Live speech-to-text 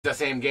The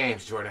same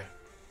games, Jordan.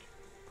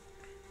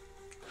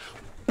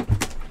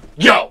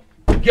 Yo!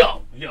 He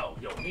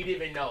didn't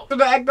even know. So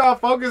the act all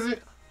focus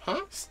it.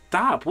 Huh?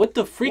 Stop. What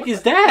the freak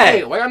is that?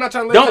 Hey, why y'all not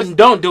trying to let this?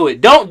 Don't do it.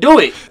 Don't do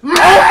it. Oh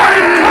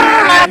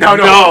my God!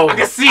 No. I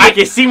can see it. I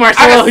can see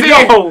Marcelo.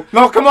 Yo.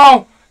 No, come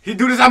on. He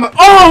do this.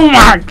 Oh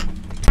my.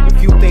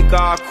 If you think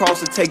I'll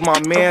cross and take my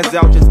mans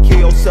out, just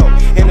kill yourself.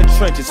 In the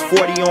trenches,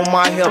 40 on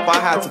my hip, I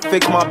had to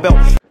fix my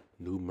belt.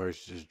 New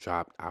merch just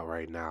dropped out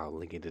right now.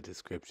 Link in the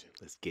description.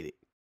 Let's get it.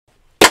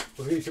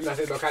 Today,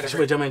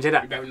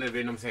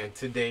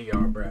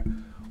 y'all, bruh.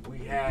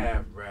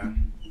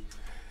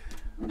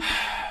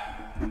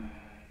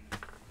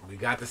 We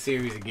got the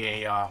series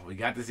again, y'all.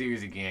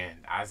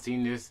 I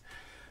seen this,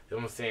 you know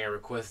what I'm saying,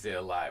 requested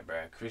a lot,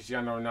 bruh.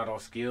 Cristiano Ronaldo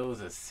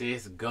skills,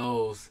 assists,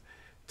 goals,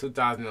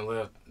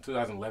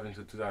 2011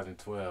 to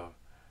 2012.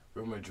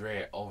 Real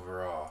Madrid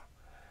overall.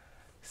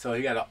 So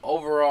he got an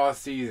overall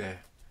season.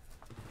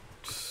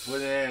 Well,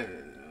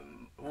 then,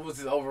 what was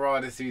his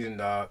overall this season,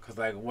 dog? Cause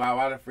like,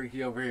 why the freak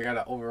he over here got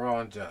an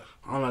overall jump?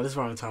 I don't know. This is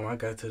around the time I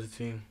got to the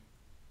team.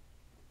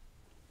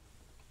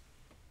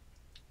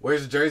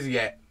 Where's the jersey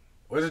at?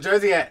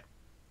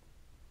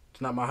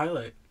 It's not my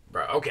highlight,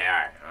 bro. Okay,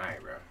 all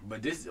right, bro.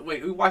 But this,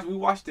 wait, we watched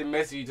the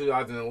Messi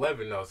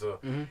 2011 though. So,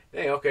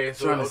 hey, okay, it's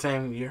so around the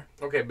same year.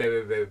 Okay,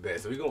 baby.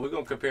 So we're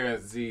gonna compare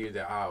and see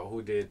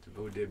who did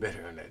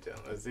better on that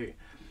jump. Let's see.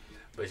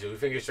 But should we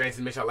finger strength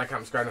and make sure I like,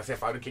 comment, subscribe, and say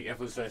follow the kick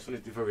influence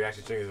for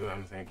reaction triggers. What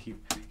I'm saying,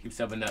 keep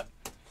subbing up.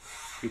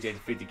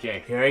 Appreciate the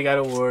 50K. He already got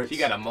awards. He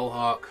got a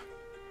mohawk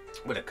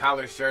with a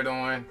collar shirt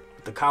on.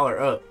 With the collar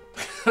up.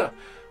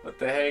 What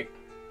the heck?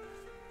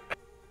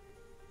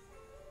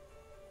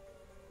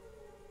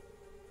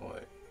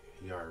 What?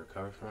 You already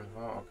recovered from the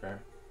fall? Okay.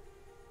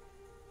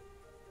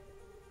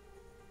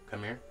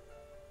 Come here.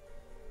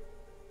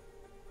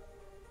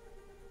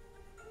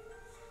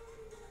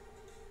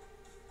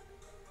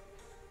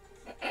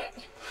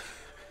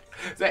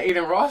 Is that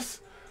Aiden Ross?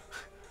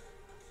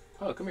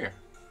 Oh, come here.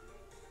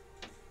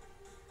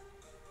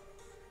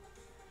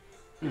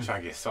 I'm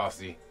trying to get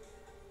saucy.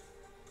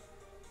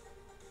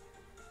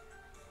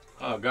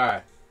 Oh,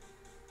 God.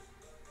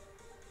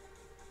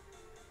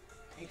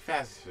 He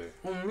fast as shit.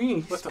 What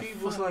me? He speed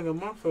boosting like a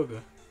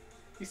motherfucker.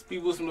 He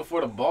speed boosting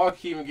before the ball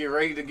can even get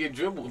ready to get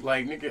dribbled.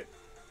 Like, nigga,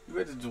 you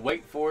better just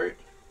wait for it.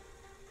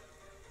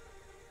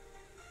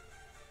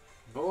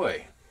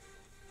 Boy.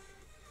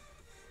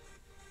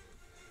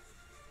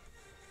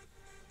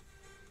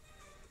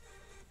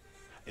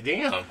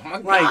 Damn, oh my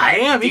God. Like,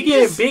 damn, he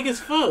getting big as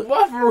fuck.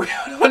 What, for real?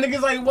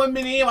 Niggas like 1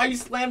 minute in, why you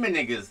slamming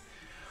niggas?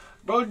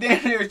 Bro,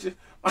 damn near just...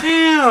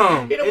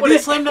 Damn, and then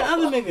slam the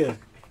other nigga.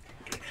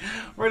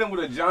 Right in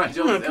with a John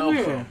Jones elbow.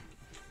 Here.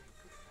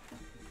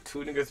 2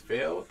 niggas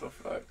fail? What the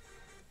fuck?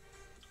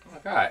 Oh my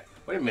God.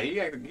 Wait a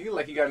minute, he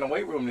like he got in the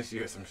weight room this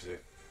year or some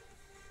shit.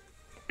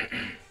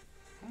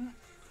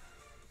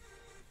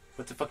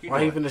 What the fuck you doing?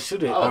 Why you finna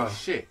shoot it? Oh,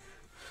 shit.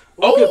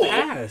 Oh, good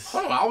pass.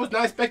 Hold on, I was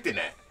not expecting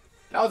that.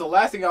 That was the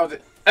last thing I was...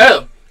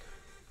 Oh!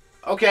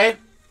 Okay.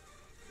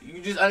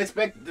 You just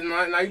unexpected...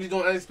 Now you just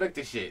doing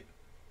unexpected shit.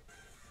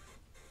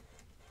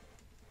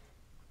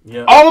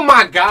 Yeah. Oh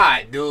my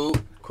God, dude.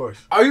 Of course.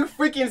 Are you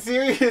freaking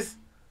serious?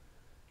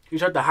 You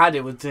tried to hide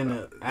it within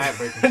the ad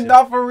break and shit.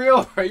 Not for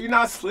real. Are you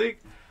not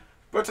slick?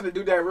 Bro, trying to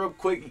do that real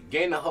quick.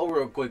 Gain the hoe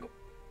real quick.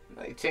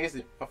 They changed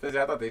it. I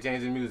thought they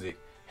changed the music.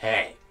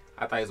 Hey.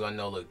 I thought he was going to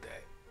no-look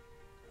that.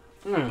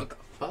 What the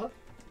fuck?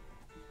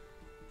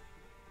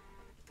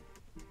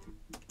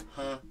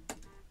 Huh?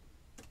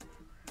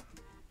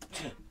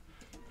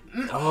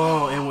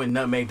 Oh, and with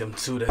nutmeg them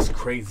too. That's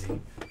crazy.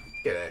 Look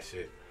at that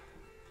shit.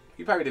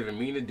 He probably didn't even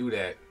mean to do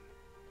that.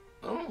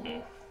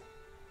 Oh.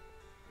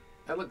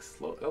 That looks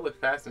slow. That looks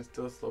fast and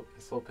still slow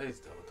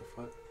paced though. What the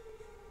fuck?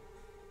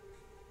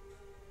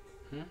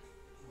 What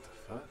the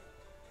fuck?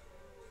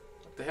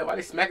 What the hell? Why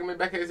they smack him in the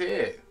back of his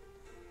head?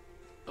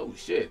 Oh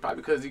shit. Probably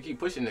because he keep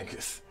pushing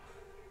niggas.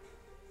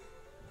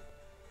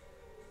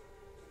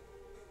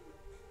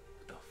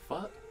 What the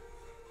fuck?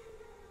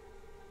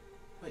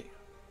 Wait.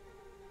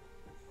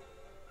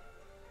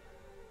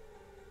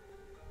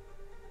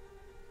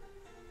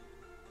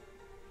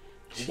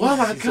 Oh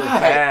my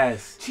God.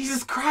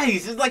 Jesus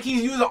Christ. It's like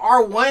he's using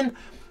R1,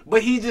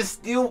 but he just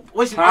still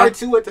pushing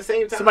R2 at the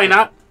same time. Somebody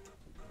not?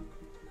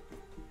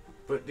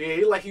 But yeah,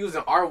 he like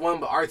using R1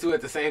 but R2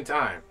 at the same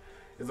time.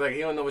 It's like he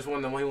don't know which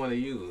one he want to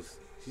use.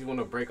 He want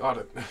to break all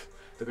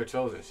the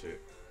controls and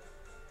shit.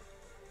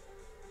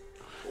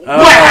 Oh,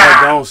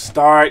 wow. Don't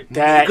start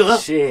that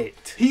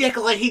shit. He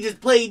acting like he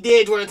just played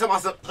dead Jordan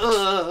talking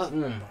about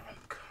some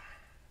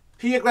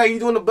He act like he's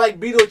doing the Black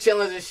Beetle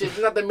challenge and shit. It's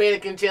not the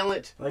mannequin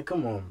challenge. Like,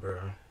 come on, bro.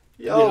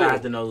 Yo. You did not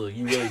have to know. Look,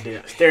 you really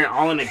did. Staring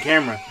all in the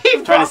camera,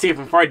 trying to see it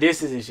from far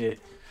distance and shit.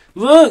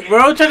 Look,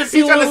 bro, trying to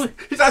see what.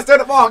 He's trying to set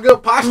up all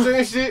good posture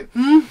and shit.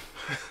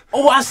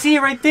 Oh, I see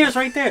it right there. It's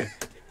right there.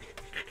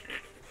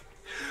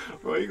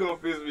 Bro, you gonna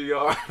piss me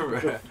off, bro.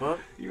 What the fuck?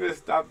 You better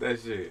stop that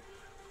shit.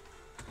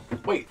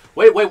 Wait.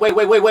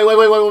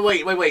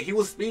 He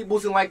was speed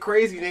boosting like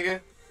crazy,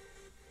 nigga.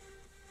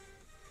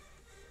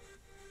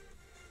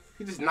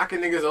 He just knocking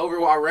niggas over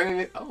while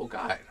running it. Oh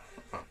God.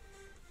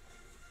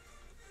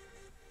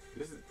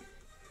 This is.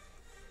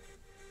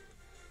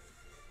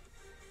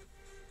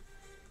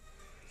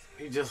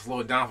 He just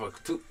slowed down for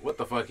two. What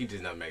the fuck? He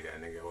just not make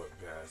that nigga walk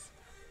past.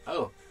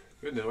 Oh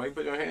goodness! Why you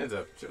put your hands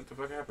up? Shit, what the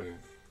fuck happening?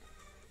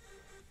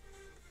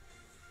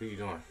 What are you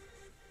doing?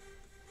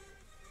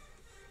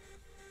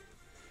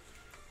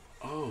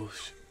 Oh,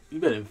 you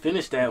better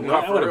finish that. No,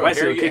 I would have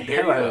bicycle kicked the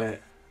hell out of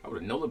that. I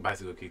would have no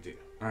bicycle kicked it.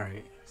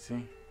 Alright,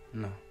 see?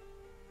 No.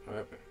 What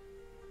happened?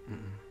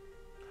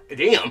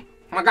 Damn!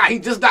 Oh my God, he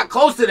just got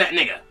close to that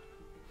nigga.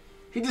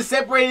 He just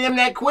separated him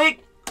that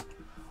quick.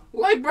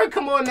 Like, bro,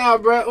 come on now,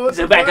 bro. He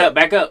said, back up,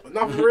 back up.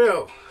 Not for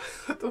real.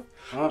 What the?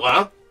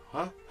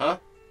 Huh?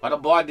 Why the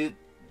ball did?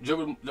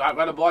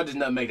 Why the ball just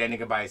not make that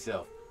nigga by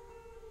himself?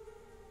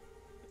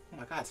 Oh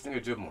my God, this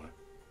nigga dribble one.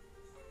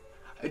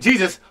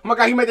 Jesus! Oh my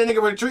God, he made that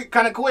nigga retreat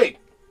kind of quick.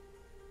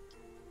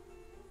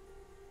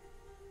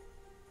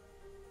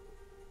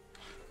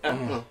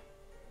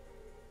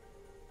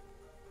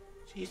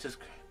 Jesus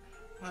Christ.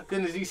 My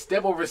goodness, he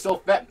step over so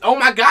fast. Oh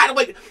my God,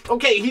 wait.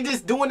 Okay, he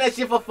just doing that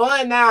shit for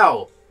fun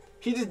now.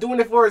 He just doing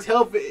it for his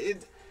health.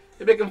 It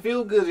make him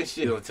feel good and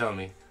shit, don't tell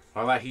me.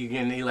 Or like he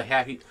like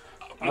happy.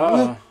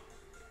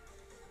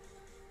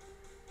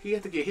 He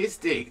had to get his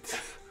sticked.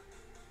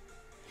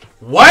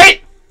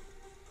 What?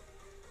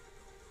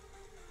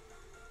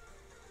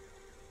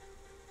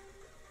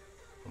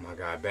 Oh my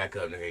God, back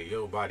up, nigga.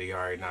 Your body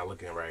already not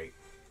looking right.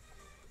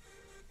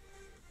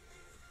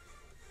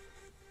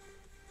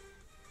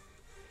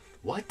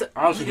 What the?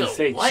 I was gonna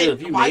say, chill.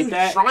 If you Why made you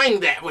that, trying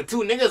that with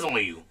two niggas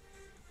on you?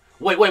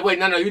 Wait,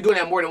 no, you're doing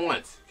that more than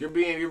once. You're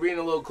being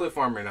a little cliff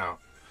farmer now.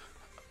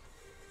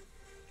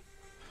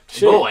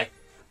 shit. Boy.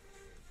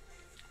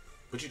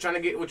 What you trying to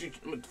get? What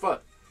the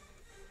fuck?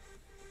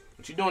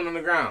 What you doing on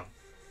the ground?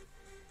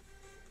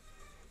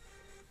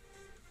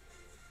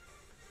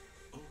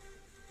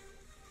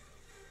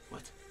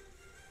 What?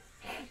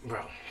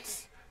 Bro.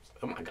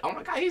 Oh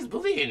my God, he's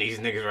bullying these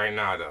niggas right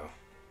now though.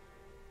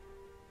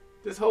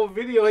 This whole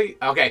video,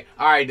 okay,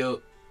 all right,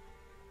 dude.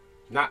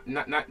 Not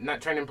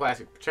training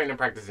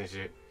practice and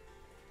shit.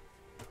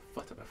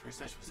 What the fuck? My first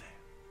touch was that?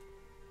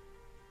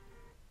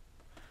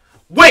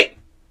 Wait.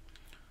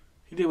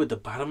 He did with the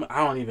bottom.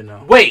 I don't even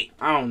know. Wait.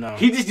 I don't know.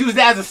 He just used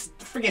that as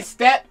a freaking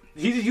step.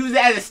 He just used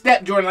that as a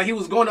step, Jordan, like he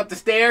was going up the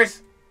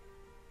stairs.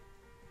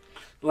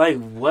 Like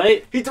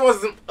what? He told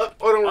us some.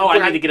 I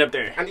need to get up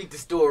there. I need the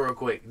stool real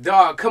quick,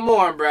 dog. Come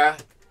on, bruh.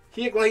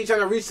 He act like he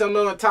trying to reach something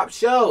on the top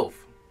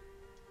shelf.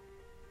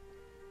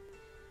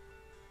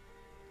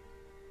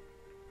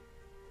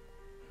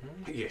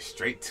 He get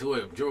straight to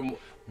it.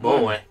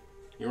 Boy,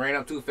 you ran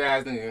up too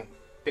fast and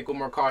think with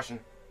more caution.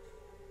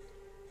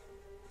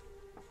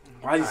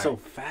 Why is he so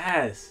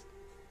fast?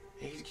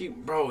 He keep,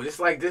 bro, it's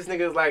like this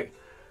nigga's like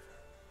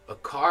a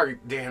car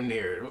damn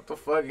near. What the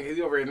fuck? He's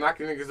over here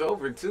knocking niggas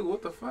over too.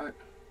 What the fuck?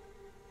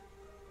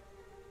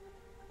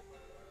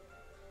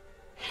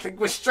 He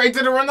went straight to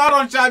the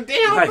Ronaldo shot.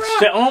 Damn, Like,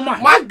 bro. oh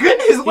my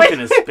goodness, wait.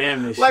 gonna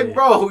spam this like, shit.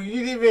 bro,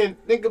 you didn't even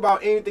think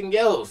about anything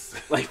else.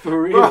 Like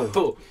for real.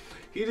 Bro,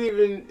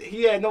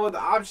 he had no other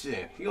option.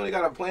 He only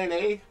got a plan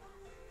A.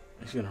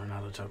 He's gonna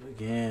Ronaldo chop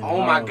again.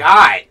 Oh my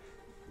God.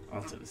 I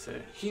was gonna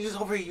say. He's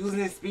just over here using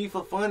his speed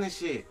for fun and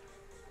shit.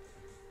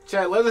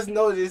 Chad, let us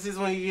know this is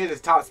when he hit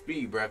his top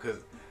speed, bro. Cause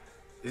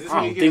is this I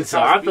when don't he think so.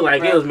 I feel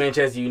like it was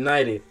Manchester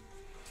United.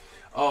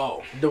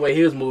 Oh, The way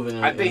he was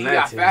moving. I think he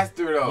got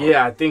faster though.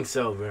 Yeah, I think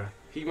so, bro.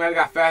 He might have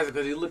got faster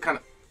because he looked kind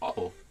of.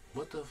 Oh,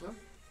 what the fuck?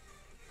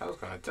 That was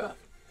kind of tough.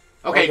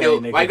 Okay,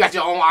 dude, nigga. why you got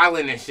your own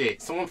island and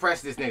shit? Someone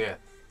press this nigga.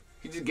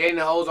 He just getting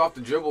the hoes off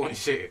the dribble and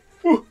shit.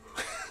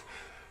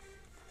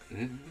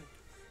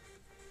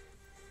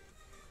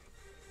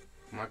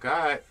 My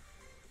God.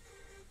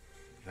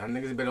 Y'all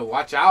niggas better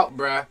watch out,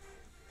 bruh.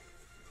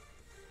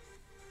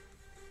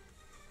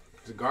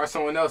 Just guard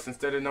someone else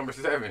instead of number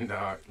 7,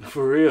 dog.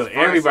 For real.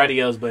 Everybody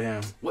else but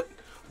him.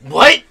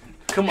 What?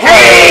 Come on.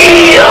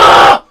 Hey!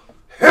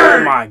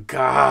 Oh my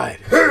God.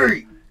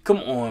 Hey! Come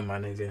on, my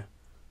nigga.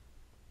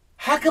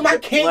 How come I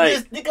can't Like-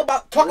 just think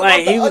about talking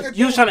Like about the other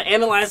you was trying to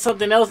analyze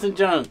something else and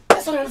junk.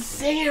 That's what I'm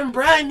saying,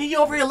 bruh. And he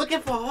over here looking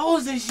for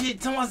hoes and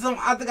shit. Tell me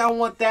something. I think I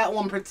want that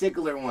one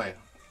particular one.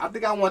 I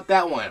think I want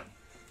that one.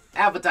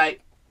 Appetite.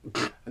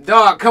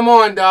 Dog, come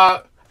on,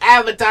 dog.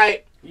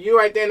 Appetite. You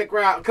right there in the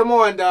crowd. Come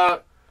on,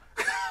 dog.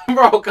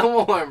 Bro, come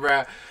on,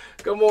 bruh.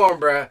 Come on,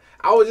 bruh.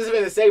 I was just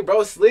gonna say,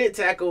 bro, slid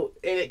tackle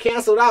and it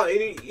canceled out. It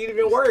didn't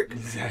even work.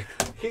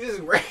 Exactly. He just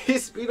ran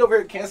his speed over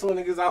here canceling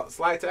niggas out,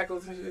 slide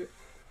tackles and shit.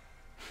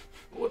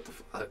 What the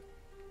fuck?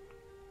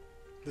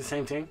 The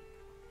same team?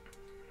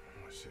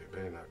 Oh shit,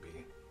 better not be.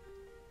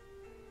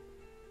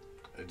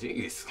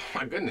 Jeez,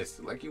 my goodness,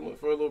 like you went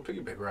for a little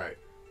piggyback ride.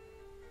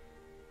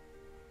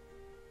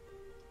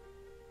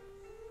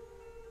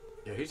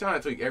 Yeah, he's trying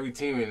to tweak every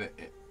team in.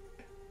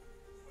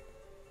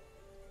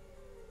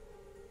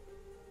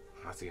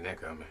 I seen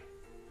that coming.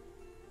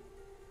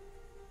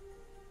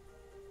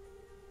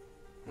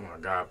 Oh my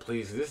God,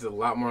 please, this is a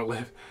lot more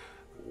left.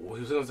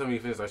 Who's gonna tell me he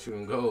finished like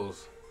shooting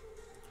goals?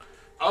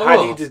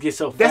 How do you just get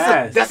so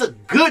fast? That's a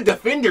good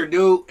defender,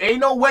 dude. Ain't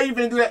no way you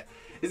gonna do that.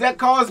 Is that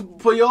cause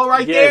Puyol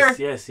right there?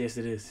 Yes, it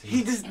is.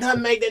 He just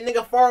nutmeg that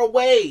nigga far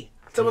away.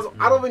 So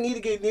I don't even need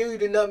to get near you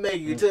to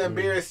nutmeg you to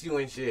embarrass you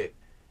and shit.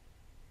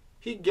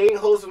 He gang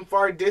holes from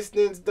far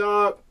distance,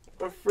 dog.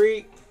 A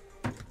freak.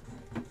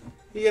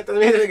 He got to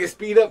make that nigga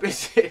speed up and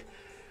shit.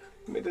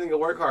 Make that nigga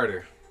work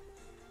harder.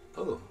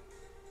 Oh.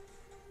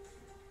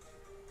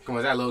 Come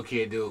on, that little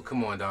kid, dude.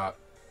 Come on, dog.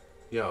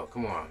 Yo,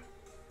 come on.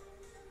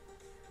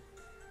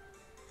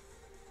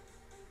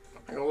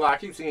 I ain't gonna lie, I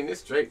keep seeing this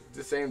straight,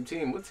 the same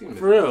team. What team is it?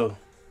 For real.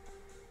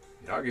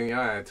 Y'all getting y'all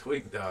ass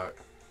tweaked, dog.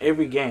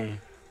 Every game.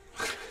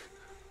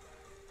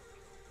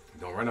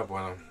 Don't run up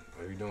on him.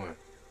 What are you doing?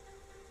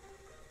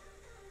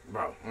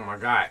 Bro, oh my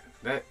god.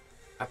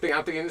 I'm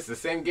thinking this is the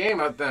same game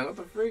out there. What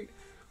the freak?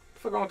 What the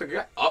fuck wrong with the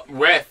guy? Up,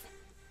 ref.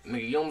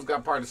 Nigga, you almost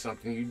got part of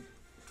something. You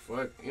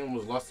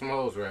almost lost some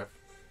hoes, ref.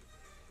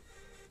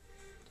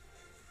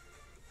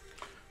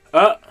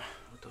 What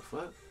the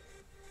fuck?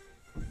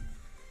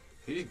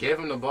 You just gave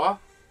him the ball?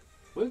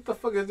 What the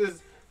fuck is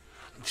this?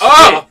 Shit,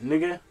 oh!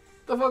 Nigga. What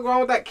the fuck wrong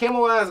with that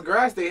camel ass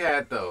grass they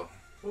had though?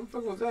 What the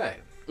fuck was that?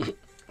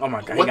 Oh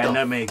my god, What he got the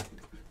nutmeg.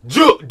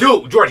 Dude,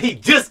 Jordan, he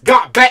just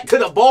got back to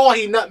the ball.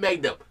 He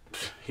nutmegged him.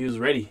 He was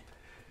ready.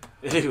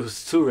 He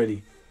was too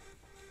ready.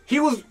 He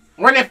was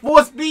running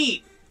full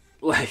speed.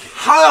 Like,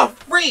 how the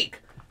freak?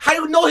 How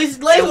you know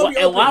his legs will be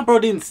open? And why bro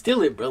didn't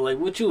steal it, bro? Like,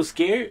 what, you was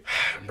scared?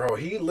 Bro,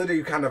 he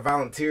literally kind of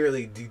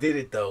voluntarily did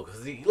it though.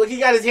 Cause look, he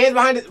got his hands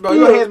behind it. Bro,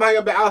 your hands behind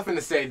your back. I was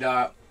finna say,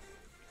 dog.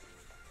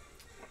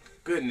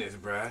 Goodness,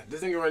 bro.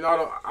 This nigga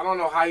Ronaldo, I don't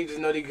know how he just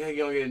know he gonna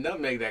get a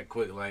nutmeg that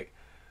quick. Like,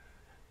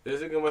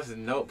 this nigga must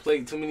have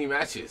played too many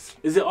matches.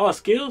 Is it all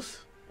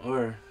skills?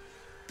 Or?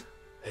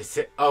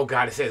 Oh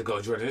God, it says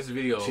go, Jordan. This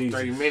video, Jesus.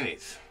 30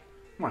 minutes.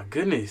 My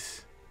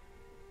goodness.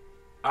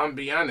 I'm gonna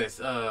be honest,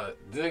 this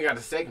nigga got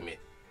a segment.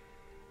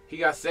 He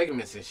got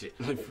segments and shit.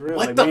 Like, for real,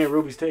 What like the me and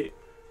Ruby's tape.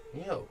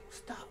 Yo,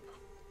 stop.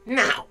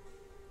 Now.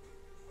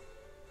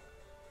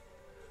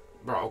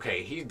 Bro,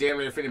 okay, he's damn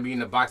near finna be in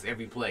the box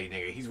every play,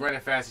 nigga. He's running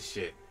fast as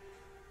shit.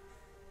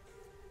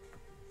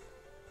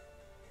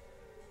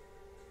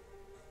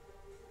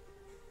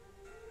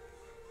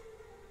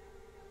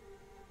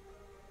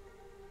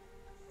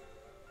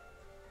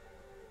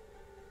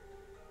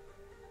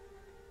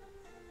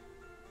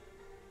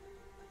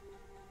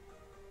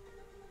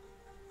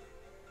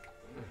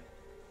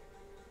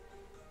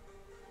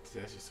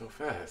 That shit's so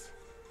fast.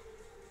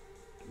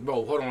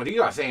 Bro, hold on. These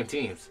are the same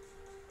teams.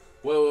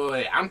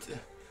 Wait.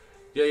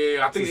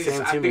 Yeah. I think these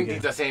are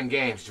the same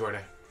games,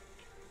 Jordan.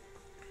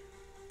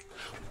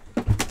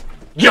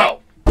 Yo.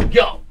 He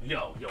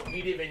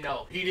didn't even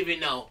know.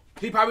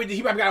 He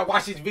probably gotta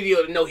watch this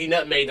video to know he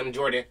nutmade him,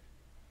 Jordan.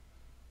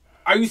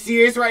 Are you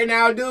serious right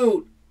now,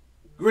 dude?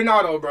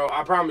 Ronaldo, bro.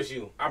 I promise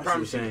you. I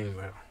promise you.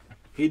 Bro.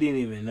 He didn't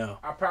even know.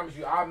 I promise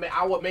you.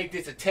 I would make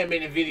this a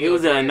 10-minute video. It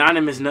was an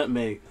anonymous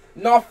nutmeg.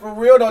 No, for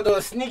real though,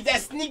 that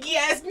sneaky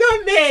ass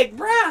nutmeg,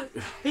 bruh.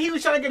 He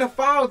was trying to get a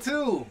foul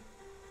too.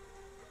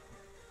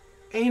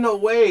 Ain't no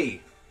way.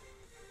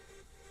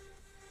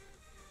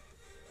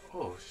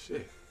 Oh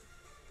shit.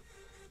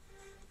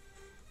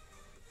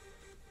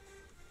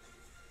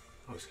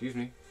 Oh, excuse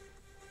me.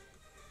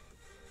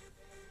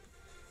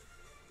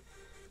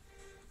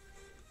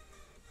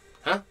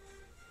 Huh?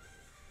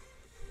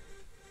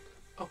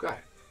 Oh God.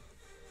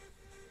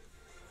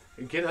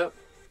 Get up.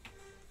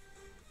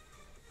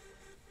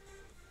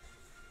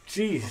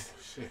 Jeez.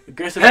 Oh, shit.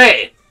 Aggressive.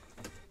 Hey!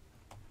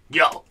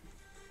 Yo.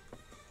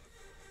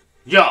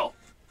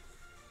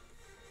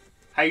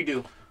 How you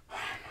do?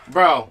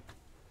 Bro.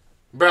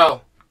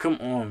 Come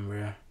on,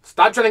 bro.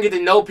 Stop trying to get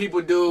to know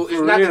people, dude.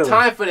 It's not the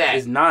time for that.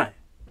 It's not.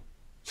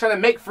 Trying to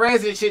make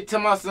friends and shit. Tell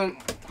me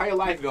how your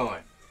life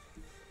going.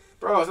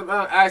 Bro,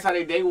 somebody ask how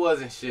their day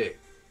was and shit.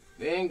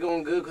 They ain't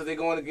going good because they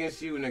going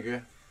against you,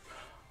 nigga.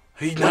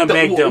 He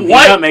nutmegged them.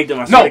 What? He nutmegged them.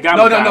 I swear to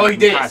God, No, he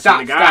didn't.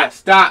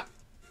 Stop.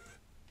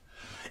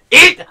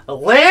 It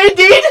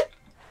landed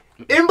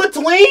in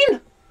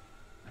between?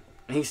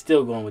 And he's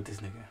still going with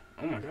this nigga.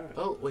 Oh my God.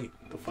 Oh, wait.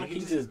 The fuck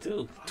he just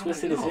do?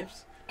 Twisted his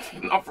hips?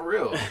 Not for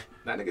real.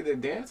 That nigga did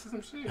dance or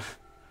some shit.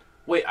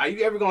 Wait, are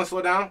you ever going to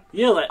slow down?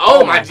 Yeah, like,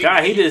 oh my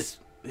God. He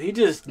just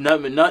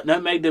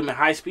nutmegged them at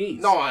high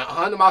speeds. No,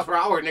 100 miles per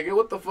hour, nigga.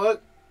 What the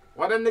fuck?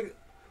 Why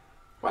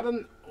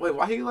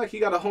he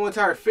got a whole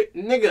entire fit?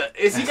 Nigga,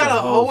 he got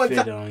a whole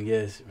fit on,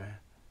 yes, man.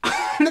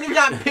 Nigga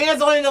got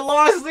pants on in the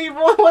long sleeve,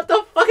 bro. What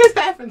the fuck is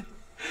happening?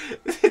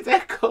 Is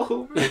that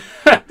cold, bro?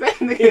 That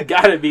nigga, He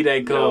gotta be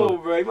that cold. No,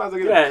 bro. You might as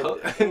well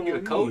get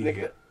a coat,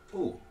 nigga.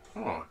 Ooh,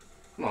 come on.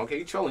 Okay,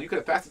 you trolling. You could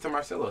have passed it to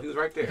Marcelo. He was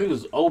right there. He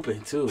was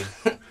open, too.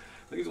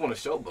 He just want to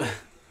show, bro.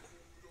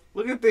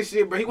 Look at this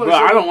shit, bro.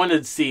 I don't want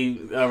to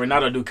see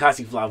Ronaldo do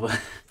Kasi Flava.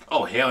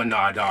 Oh, hell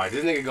nah, dog.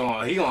 This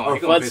nigga he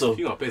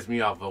gonna piss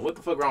me off, but what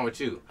the fuck wrong with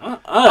you?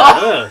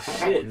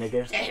 Shit,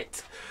 nigga.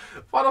 Shit.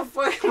 Why the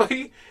fuck?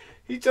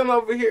 He chilling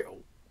over here.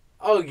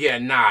 Oh, yeah,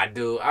 nah,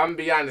 dude. I'm gonna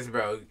be honest,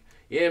 bro.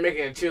 You ain't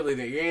making the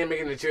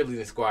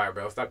cheerleading squad,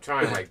 bro. Stop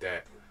trying like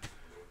that.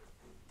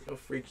 So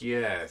freaky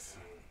ass.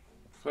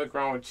 What's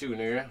wrong with you,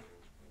 nigga?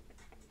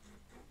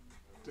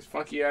 This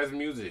funky ass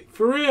music.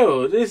 For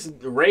real, this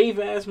rave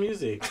ass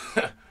music.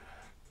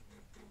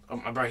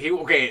 Bro,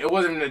 it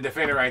wasn't the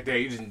defender right there.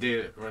 You just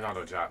did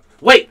Ronaldo chop.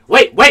 Wait,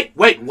 what?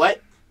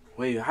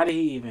 Wait, how did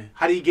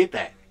he get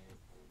that?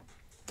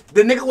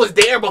 The nigga was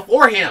there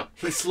before him.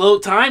 He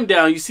slowed time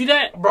down. You see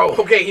that? Bro,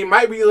 okay, this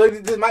might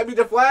be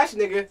the Flash,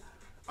 nigga.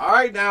 All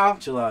right, now.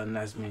 Chill out, and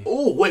that's me.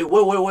 Ooh, wait,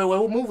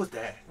 what move was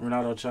that?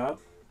 Ronaldo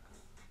chop.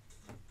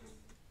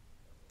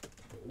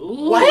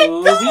 Ooh,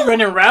 what? He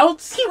running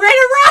routes? He ran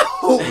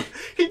around.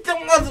 He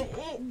wasn't.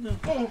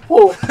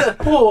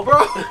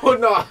 Bro,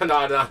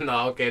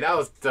 no. Okay, that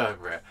was tough,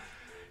 bro.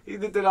 He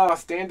did that all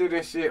standard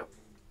and shit.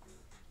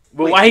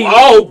 But why he?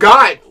 Oh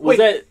God! Was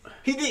that?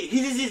 He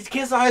just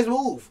canceled his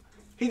move.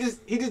 He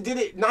just did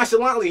it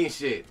nonchalantly and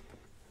shit.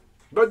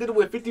 Bro did it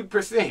with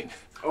 50%.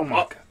 Oh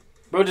my God.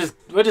 Bro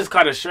just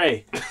caught a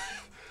stray.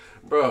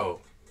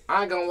 Bro,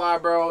 I ain't gonna lie,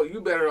 bro.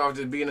 You better off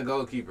just being a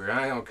goalkeeper.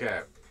 I ain't gonna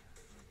cap.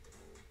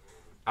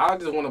 I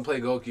just want to play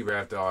goalkeeper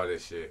after all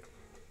this shit.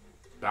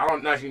 I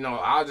don't actually know.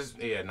 I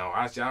don't know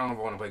if I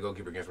want to play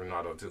goalkeeper against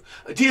Ronaldo too.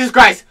 Jesus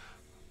Christ!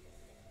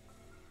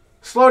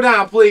 Slow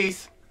down,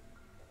 please.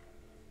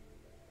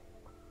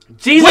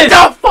 Jesus! What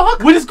the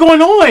fuck? What is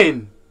going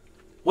on?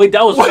 Wait,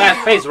 that was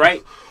fast paced,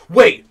 right?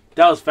 Wait,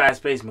 that was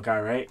fast paced,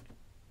 Makai, right?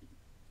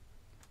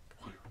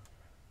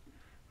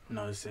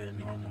 No, it said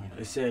normal.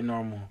 It said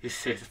normal. It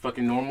said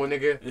fucking normal,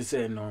 nigga. It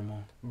said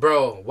normal.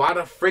 Bro, why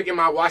the freak am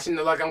I watching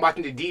it like I'm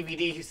watching the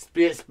DVD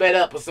sped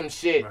up or some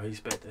shit? Bro, he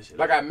sped that shit.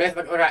 Like I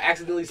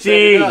accidentally sped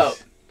it up.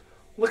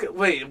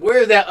 Wait,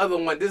 where's that other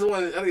one? This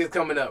one I think is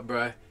coming up,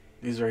 bro.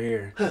 These right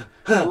here.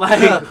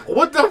 Like,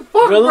 what the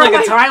fuck, bro? Look like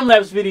a time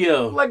lapse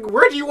video. Like,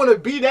 where do you want to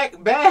be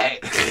that bad?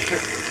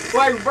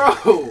 Like,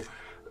 bro.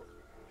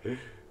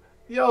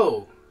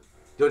 Yo,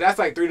 that's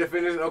like 3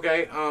 defenders.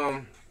 Okay,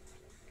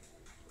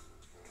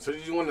 So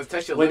did you want to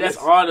test your limits?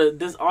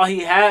 That's all he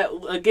had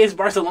against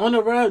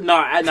Barcelona, bro?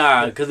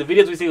 Nah, because the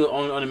videos we seen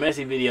on the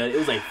Messi video, it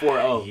was like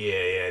 4-0.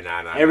 Yeah,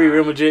 nah. Every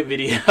Real Madrid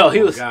video,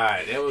 he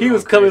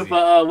was coming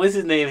for what's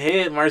his name,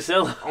 Head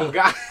Marcelo. Oh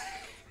God,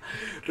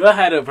 bro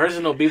had a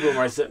personal beef with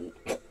Marcelo.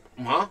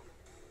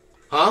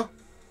 Huh?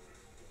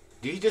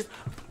 Did he just?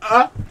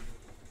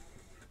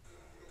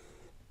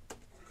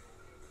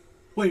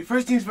 Wait,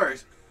 first things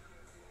first.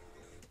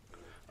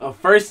 A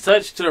first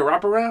touch to the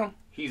wraparound.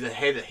 He's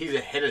ahead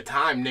of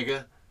time,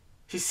 nigga.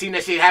 He's seen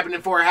that shit happening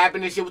before it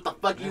happened and shit. What the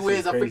fuck you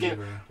is a freaking?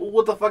 Bro.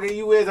 What the fuck are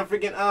you is a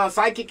freaking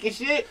sidekick and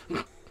shit?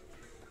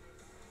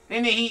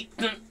 And then he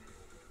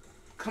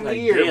come like,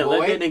 here, damn, boy.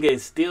 Let that nigga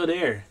still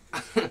there,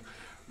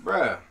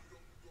 bruh.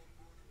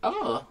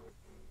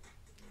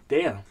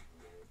 Damn,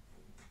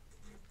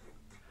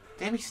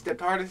 he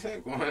stepped hard as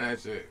heck on that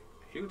shit.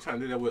 He was trying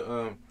to do that with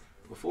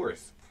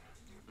Forrest.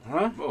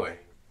 Huh? Boy.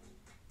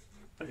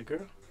 Hey,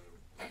 girl.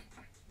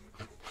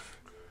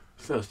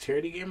 So it's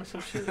charity game or some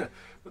shit?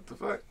 What the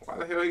fuck? Why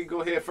the hell you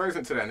go head first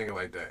into that nigga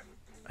like that?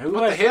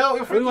 What the hell?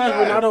 Have we watched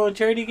Ronaldo in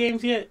charity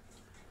games yet?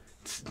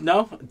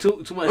 No?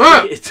 Too much.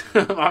 Oh,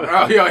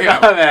 yeah.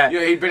 My bad.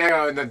 Yeah, he been hanging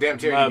out in the damn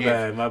charity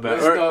games. My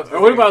bad.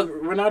 Or what about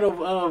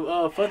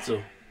Ronaldo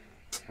futsal?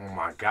 Oh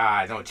my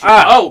God. Don't cheat.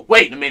 Oh,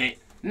 wait a minute.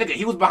 Nigga,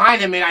 he was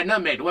behind him and I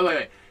nutmegged.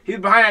 Wait. He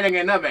was behind that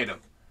nigga and nutmegged him.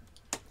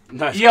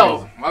 That's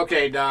yo,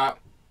 crazy.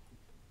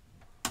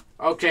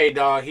 Okay,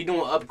 dog. He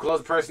doing up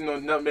close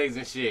personal nutmegs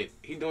and shit.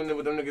 He doing it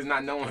with them niggas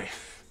not knowing.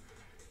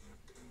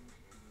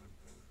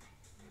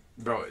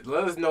 Bro,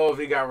 let us know if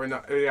he got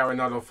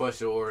Ronaldo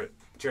futsal or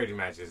charity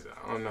matches.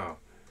 I don't know.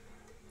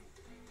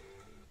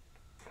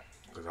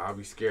 Cause I'll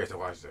be scared to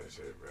watch that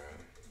shit, bro.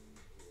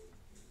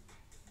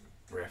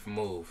 Ref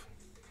move.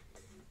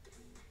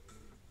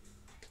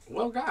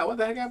 Well, God, what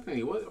the heck happened to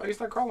you? Why you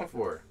start crawling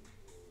for?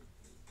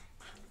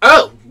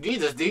 Oh,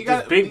 Jesus! Did he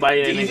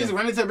just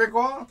run into a brick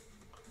wall?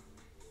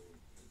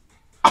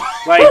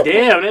 Like,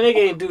 damn, that nigga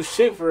ain't do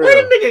shit for real.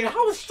 Wait a minute,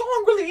 how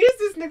strong really is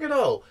this nigga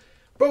though?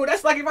 Bro,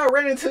 that's like if I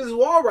ran into this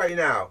wall right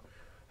now.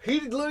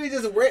 He literally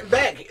just went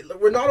back.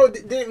 Ronaldo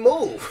didn't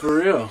move. For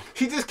real.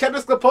 He just kept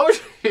his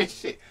composure and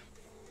shit.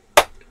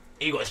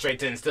 He went straight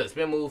to the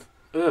spin move.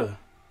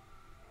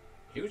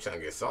 He was trying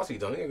to get saucy,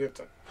 don't he?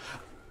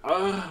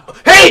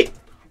 Hey!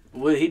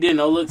 Well, he didn't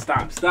know. Look,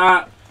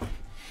 stop.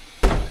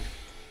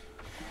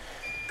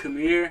 Come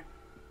here.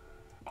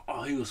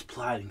 Oh, he was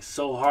plotting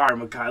so hard,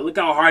 Makai. Look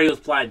how hard he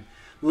was plotting.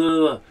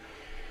 Look.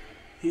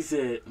 He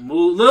said,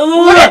 move.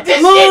 Look at this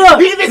shit.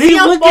 He didn't see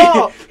him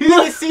fall. He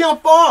didn't see him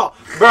fall.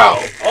 Bro,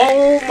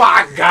 oh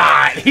my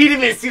God. He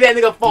didn't even see that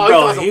nigga fall.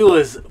 Bro, he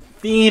was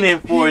fiending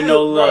for it,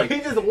 no look. Bro,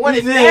 he just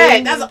wanted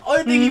that. That's the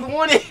only thing he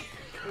wanted.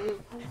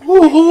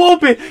 Who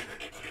open?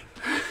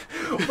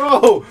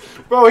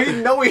 Bro, he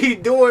know what he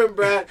doing,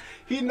 bro.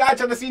 He not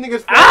trying to see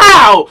niggas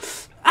Ow!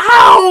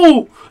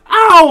 fall.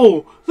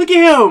 Ow! Look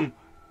at him.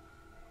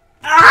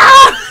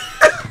 Ah!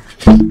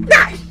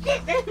 Nah,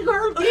 shit, that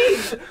hurt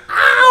me.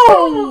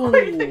 Ow!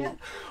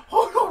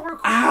 Hold on, real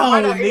quick. Ow,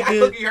 Why nigga. I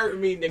look, you hurt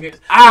me, nigga.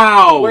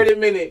 Ow. Wait a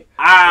minute.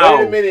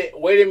 Ow.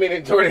 Wait a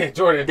minute, Jordan.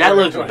 That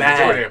looked Jordan,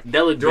 bad. Jordan.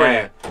 That looked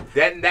Jordan.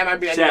 bad. That might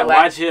be that Chat, nigga watch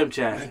last. him,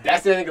 chat.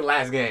 That's that nigga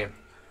last game.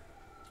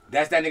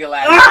 That's that nigga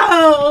last.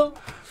 Ow.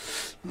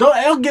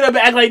 Don't get up and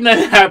act like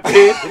nothing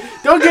happened.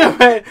 Don't get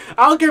up and,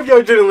 I don't care if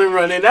your adrenaline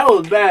running. That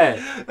was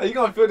bad. Game. You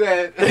gonna feel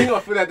that? You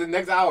gonna feel that the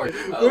next hour?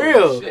 Oh,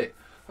 real. Shit.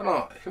 Hold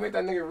on. Can you make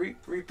that nigga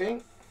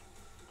rethink?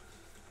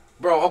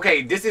 Bro,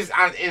 okay, this is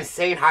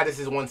insane how this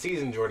is one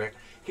season, Jordan.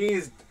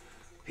 He's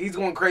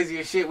going crazy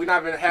as shit. We're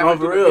not even having No,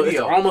 for real. the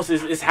video. It's almost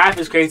it's half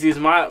as crazy as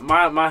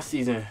my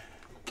season.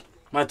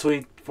 My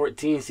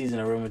 2014 season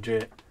of Real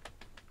Madrid.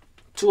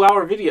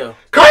 2-hour video.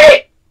 Cut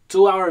it!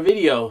 2-hour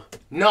video.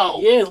 No.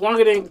 Yeah, it's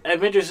longer than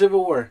Avengers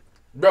Civil War.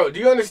 Bro, do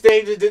you understand?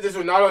 He just did this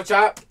Ronaldo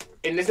chop,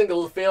 and this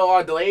nigga fail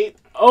all delayed.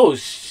 Oh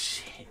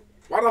shit!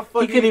 Why the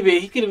fuck? He couldn't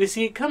even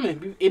see it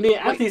coming. And then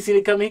after he seen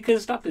it coming, he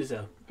couldn't stop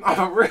himself. Oh,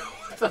 for real?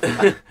 What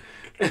the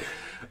fuck?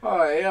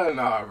 Oh hell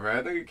no, bro!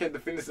 I think you can't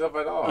defend yourself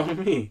at all.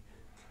 Me.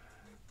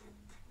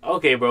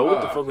 Okay, bro.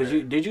 What the fuck was man.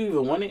 you? Did you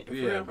even want it?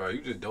 Yeah, bro.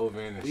 You just dove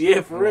in. And Yeah,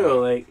 shit. for real.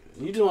 Like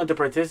you just wanted to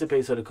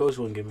participate so the coach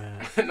wouldn't get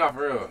mad. Not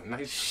for real.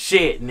 No,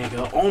 Shit,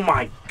 nigga. Oh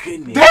my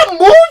goodness. that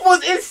move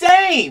was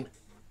insane.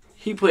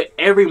 He put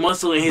every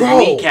muscle in his Bro.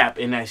 kneecap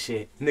in that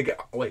shit. Nigga,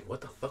 wait,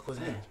 what the fuck was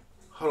that?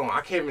 Hold on,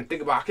 I can't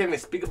even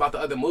speak about the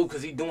other move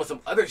because he's doing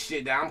some other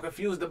shit that I'm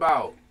confused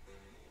about.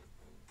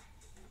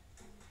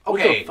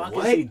 Okay, What the fuck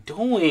what? is he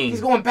doing?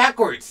 He's going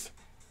backwards.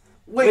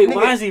 Wait, nigga.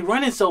 why is he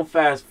running so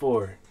fast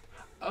for?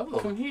 Oh.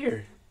 Come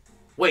here.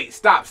 Wait,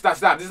 stop.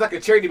 This is like a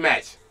charity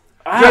match.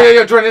 Ah.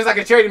 Yo, Jordan, this is like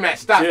a charity match.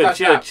 Stop.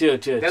 Chill.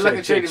 That's like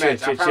a charity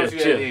match. I promise you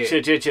that is.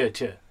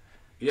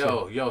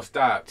 Chill. Yo,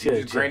 stop. Chill,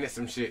 You just chill. granted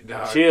some shit,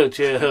 dog.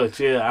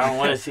 Chill. I don't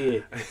want to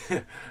see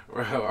it.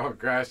 Bro, I'll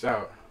crash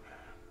out.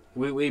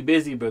 We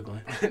busy,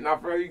 Brooklyn. Nah,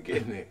 bro, you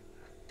getting it.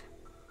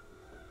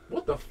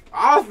 What the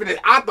I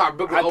thought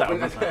Brooklyn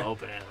opened this.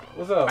 open.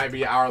 What's up? Might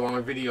be an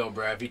hour-long video,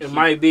 bro. If he It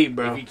might be,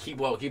 bro. If he keep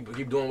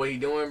doing what he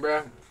doing,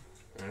 bro.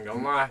 I ain't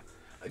gonna lie.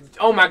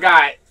 Oh my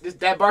God,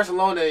 that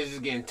Barcelona is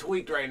just getting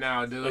tweaked right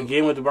now, dude.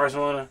 Again with the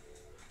Barcelona.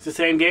 It's the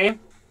same game.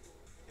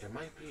 It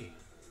might be.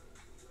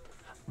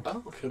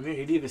 Oh, Come here. He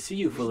didn't even see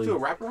you you fully. do a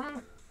wrap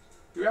around?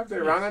 You wrapped it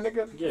around that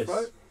nigga? Yes.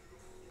 What?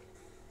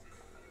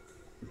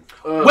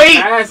 Wait,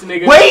 pass,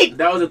 nigga. wait!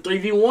 That was a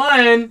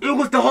 3v1. It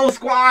was the whole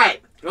squad.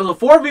 It was a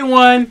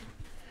 4v1.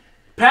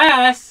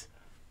 Pass.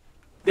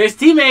 There's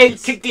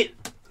teammates. Kicked it.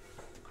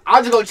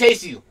 I'll just go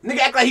chase you. Nigga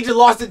act like he just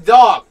lost his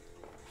dog.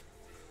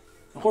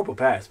 A horrible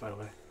pass, by the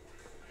way.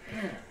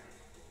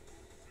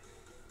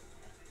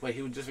 Wait,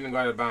 he was just gonna go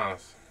out of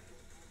bounds.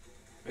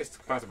 It's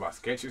sponsored by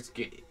Skechers.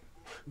 Get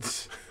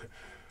it.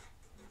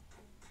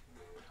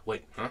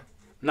 Wait, huh?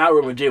 Not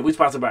Real Madrid. We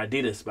sponsored by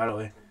Adidas, by the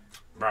way.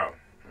 Bro.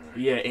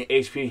 Yeah, and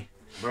HP.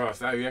 Bro,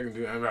 stop. You can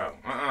do that, bro.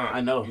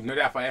 I know. You know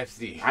that for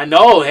FC. I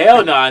know.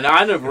 Hell no. No,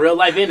 I know real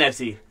life in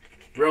FC.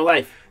 Real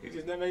life. You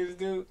just never made this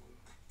dude?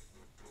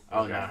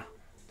 Oh, Okay. no.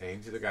 Dang,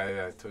 you just got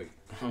that tweet.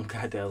 Oh,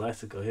 God, that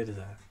Elastico hit his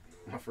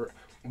eye.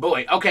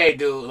 Boy, okay,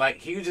 dude. Like,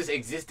 he just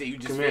existed. You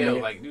just Come here, feel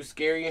nigga. like you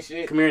scary and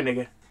shit. Come here,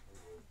 nigga.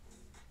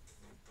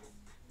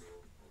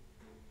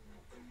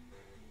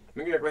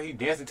 Nigga act like he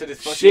dancing to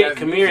this funky Shit, ass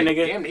come here, music.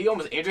 nigga. Damn, he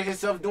almost injured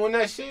himself doing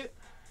that shit.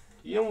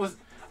 He almost.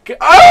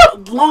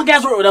 Oh! Long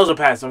ass road. That was a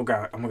pass. Oh, my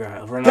God.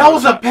 Ronaldo That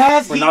was a chop-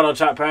 pass? Ronaldo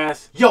chop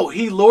pass. Yo,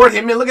 he lured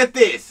him in. Look at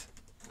this.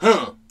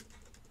 Huh.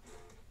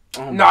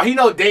 Oh, No, he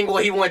know dang well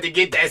he wanted to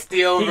get that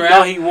steal, bro.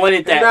 No, he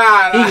wanted that.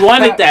 Nah. He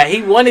wanted that.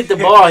 He wanted the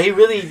ball. He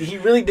really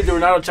did the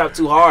Ronaldo chop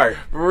too hard.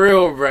 For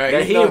real, bro.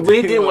 That he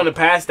really didn't want to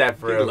pass that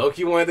for He real.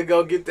 low-key wanted to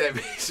go get that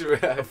bitch,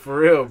 bro. For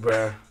real,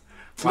 bro.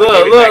 I gave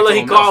it back Look, to he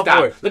him. called Stop.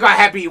 for it. Look how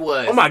happy he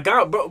was. Oh my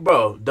God,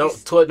 bro.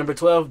 Don't number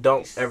 12.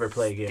 Don't ever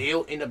play again.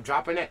 Still end up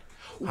dropping that.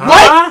 Huh?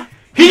 What?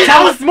 He just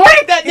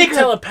outsmarted that He nigga.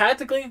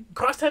 telepathically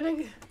crossed that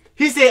nigga.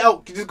 He said,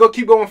 "Oh, just go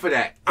keep going for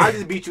that. I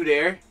just beat you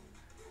there."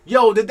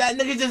 Yo, did that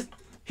nigga just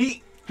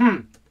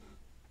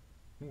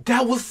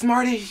That was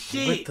smart as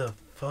shit. What the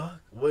fuck?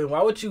 Wait,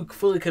 why would you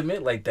fully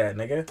commit like that,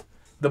 nigga?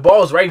 The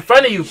ball's right in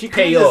front of you. He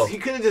KO.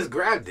 could have just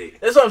grabbed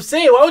it. That's what I'm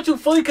saying. Why would you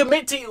fully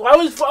commit to? Why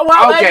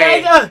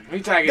Okay. that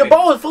He tried to the get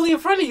ball was fully in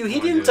front of you. He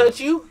Come on, didn't dude. touch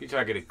you. He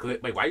tried to get a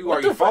clip. Wait, why you What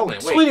are you the fuck? falling?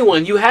 Wait.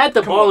 21. You had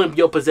the ball on. in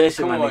your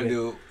possession, Come my on, nigga.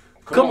 dude.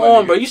 Come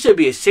on, bro. nigga. You should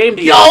be ashamed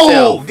of Yo,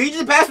 yourself. did you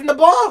just pass him the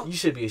ball? You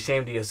should be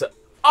ashamed of yourself.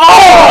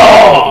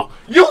 Oh,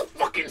 you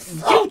fucking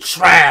suck. You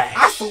trash.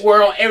 I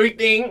swear on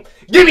everything.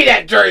 Give me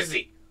that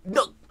jersey.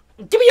 No,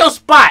 give me your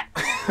spot.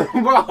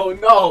 Bro,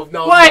 no.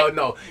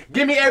 What?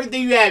 Give me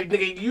everything you have,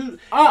 nigga. You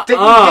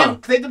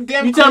take them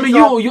damn You tell me cleats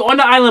off. you on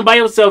the island by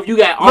yourself. You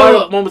got all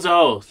Look. the moments of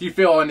hoes. You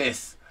feel on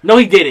this. No,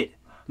 he did it.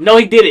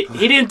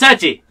 He didn't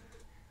touch it.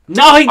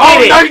 No, he did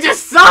Oh, it. no, you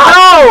just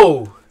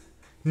suck.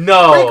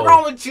 No. What's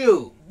wrong with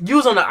you? You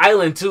was on the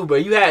island too, bro.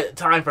 You had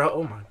time for.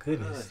 Oh my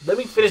goodness. Let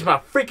me finish my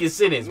freaking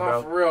sentence, Not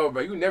bro. for real,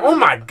 bro. You never. Oh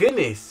my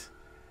goodness.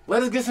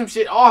 Let us get some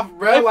shit off,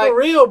 bro. Like, Like, for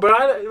real,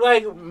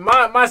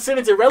 bro. My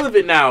sentence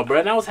irrelevant now, bro.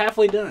 And I was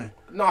halfway done.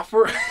 not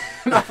for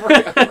real,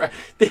 bro.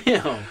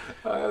 Damn.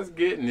 I was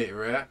getting it,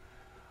 bruh.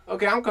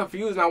 Okay, I'm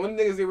confused now. When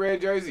niggas get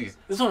red jerseys?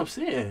 That's what I'm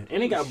saying.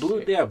 And they got blue.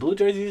 Shit. They got blue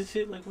jerseys and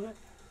shit. Like what?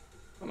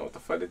 I don't know what the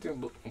fuck they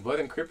think. Blood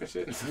and Crip and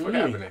shit. What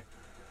Yeah. happening?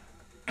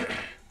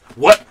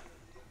 What?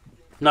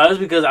 No, that's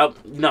because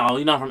No,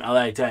 you're not from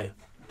LA, tell you.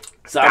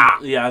 So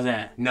Stop. Yeah, I was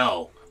saying.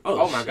 No.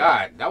 Oh, my shit.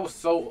 God, that was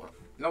so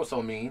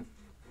mean.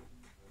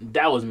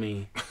 That was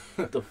me.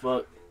 What the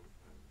fuck?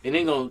 And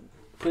then gonna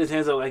put his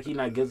hands up like he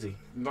not guilty.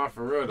 Not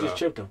for real though. Just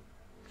tripped him.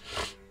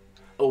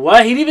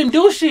 What? He didn't even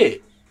do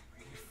shit.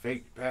 He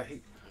fake bad.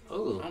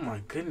 Oh my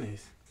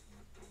goodness.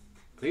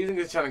 These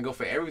niggas trying to go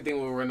for everything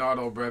with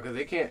Ronaldo, bro, because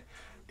they can't.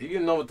 You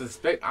didn't know what to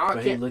expect. I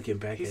But he can't. looking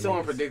back. He's at so niggas.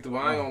 unpredictable.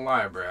 I ain't gonna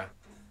lie, bro.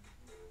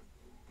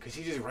 Cause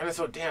he just running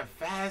so damn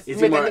fast. Is You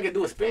he made more- that nigga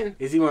do a spin.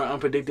 Is he more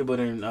unpredictable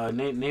than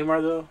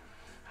Neymar though?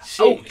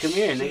 Shit, come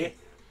here, nigga.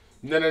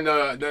 No.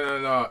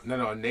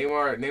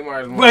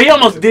 Neymar is more. Bro, he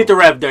almost did the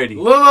ref dirty.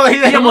 Look,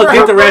 He almost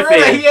did the ref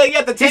in. He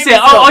had to He tame said,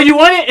 himself. "Oh, you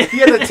want it?" He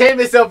had to tame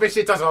himself and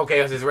shit. Talking, okay,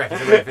 it's a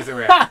ref. It's a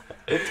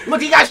ref.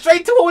 Look, he got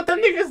straight to it with them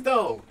niggas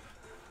though.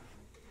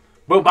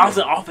 Bro,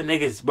 bouncing off of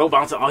niggas. Bro,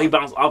 bouncing. Oh, he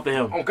bounced off of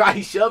him. Oh God,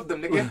 he shoved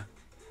them, nigga.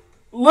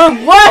 Look,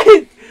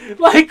 what?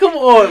 Like, come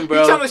on,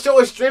 bro. He trying to show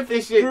his strength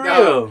and shit, For dog.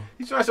 real.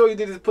 He trying to show he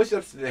did his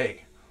push-ups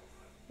today.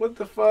 What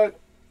the fuck?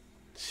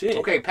 Shit.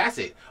 Okay, pass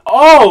it.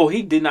 Oh,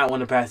 he did not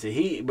want to pass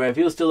it. Bro, if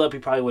he was still up, he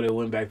probably would have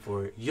went back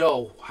for it.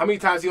 Yo, how many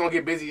times he gonna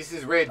get busy? This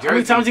is red jersey. How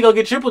many times he gonna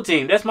get triple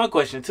team? That's my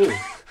question too.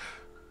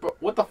 Bro,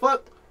 what the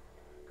fuck?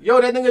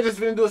 Yo, that nigga just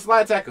finna do a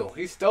slide tackle.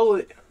 He stole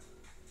it.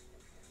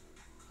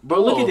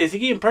 Bro, look Oh. at this. He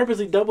getting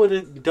purposely doubled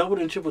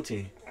and triple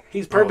team.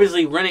 He's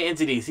purposely running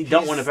into these. He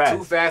don't want to He's pass.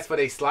 too fast for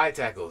they slide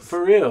tackles.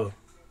 For real.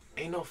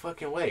 Ain't no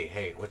fucking way.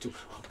 Hey, what you?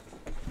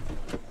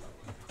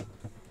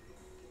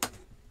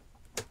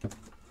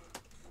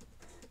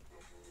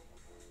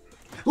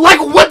 Like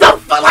what the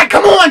fuck? Like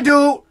come on,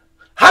 dude.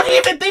 How do you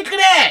even think of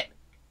that?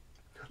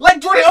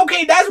 Like Jordan,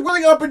 okay, that's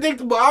really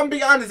unpredictable. I'm gonna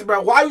be honest,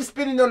 bro. Why are you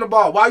spinning on the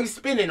ball? Why are you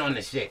spinning on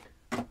this shit?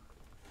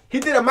 He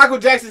did a Michael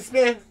Jackson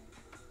spin.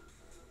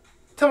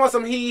 Talking about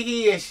some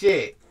he and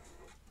shit.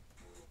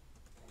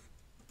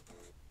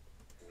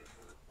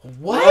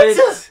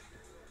 What?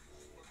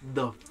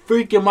 The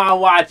freak am I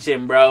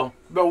watching, bro?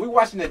 Bro, we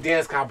watching the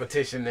dance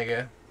competition,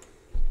 nigga.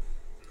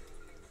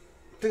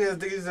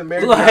 Think it's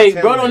American. Like,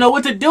 Got bro, Talent. don't know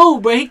what to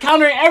do, bro. He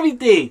countering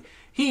everything.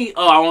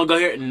 I want to go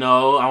here.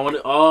 No, I want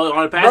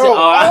to pass Bro, it.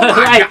 oh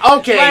my God.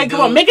 Okay, like,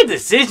 come on, dude. make a He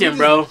decision, just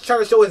bro. Trying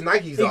to show his Nikes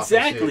off. And shit.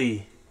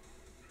 Exactly.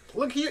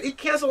 Look, he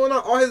canceling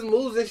out all his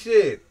moves and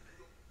shit.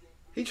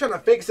 He trying to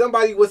fake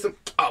somebody with some.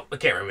 Oh, the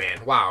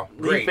cameraman. Wow,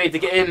 He great. faked to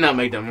get in, not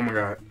make them. Oh my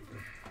god.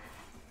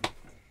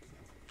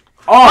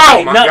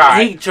 Oh my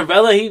God. He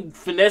Travella, he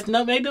finesse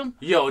nutmeg them.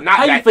 Yo, not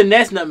How you that.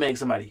 finesse nutmeg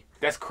somebody?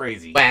 That's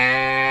crazy.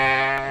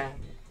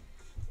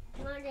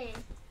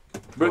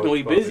 Brooklyn,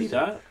 we bro, busy, this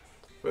dog.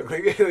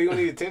 You don't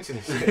need attention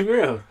and For shit.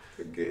 real.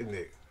 You're getting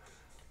it.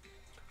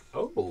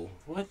 Oh,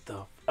 What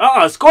the?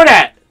 Score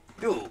that.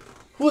 dude,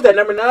 Who's that?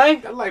 Number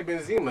 9. that like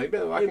Benzema. You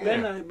better lock him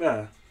in.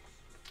 Bro,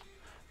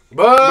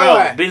 Bro,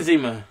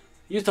 Benzema.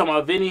 You was talking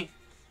about Vinny?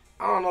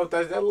 I don't know if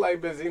that like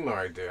Benzema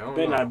right there. I don't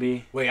Better know. not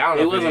be. Wait, I don't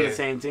know. It if was on the is.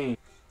 same team.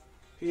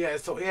 He had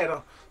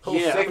a whole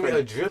Yeah, I segment forgot.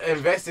 of drip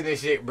invested in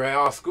shit, bro.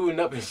 All schooling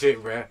up and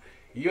shit, bro.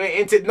 You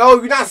ain't into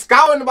you're not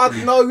scouting about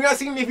you're not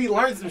seeing if he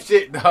learned some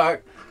shit, dog.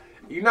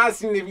 You're not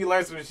seeing if he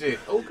learned some shit.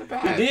 Oh, good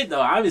pass. He did though.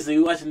 Obviously,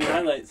 we watching the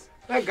highlights.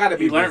 That gotta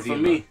be He learned Benzema.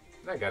 from me.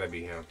 That gotta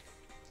be him.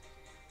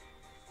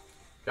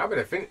 Y'all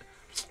better finish.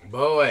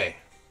 Boy.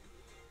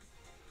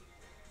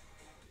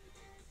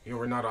 Yo,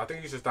 Ronaldo, I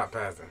think you should stop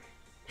passing.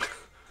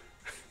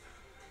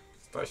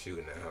 Start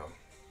shooting at him.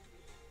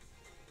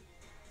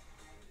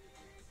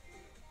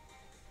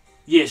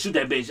 Yeah, shoot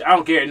that bitch. I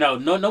don't care. No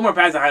more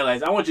passing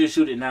highlights. I want you to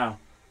shoot it now.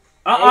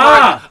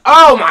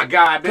 Oh my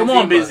God, Benzema. Come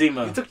on,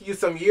 Benzema. It took you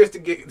some years to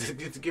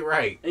get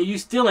right. And you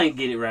still ain't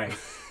get it right.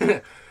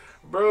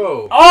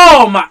 Bro.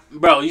 Oh my,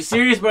 bro, you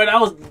serious, bro?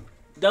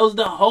 That was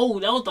the hole.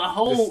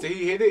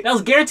 He hit it. That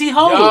was guaranteed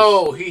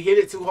hole. Yo, he hit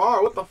it too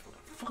hard. What the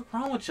Fuck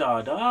wrong with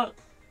y'all, dog?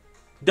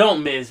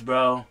 Don't miss,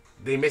 bro.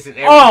 They missing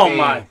everything. Oh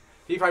my.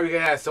 He probably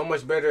gonna have so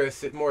much better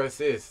more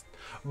assists.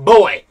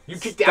 Boy, you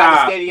kicked it out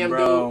of the stadium,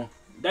 bro. dude.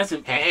 That's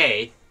a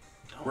Hey,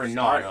 Don't Ronaldo.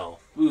 start.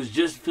 We was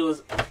just feeling.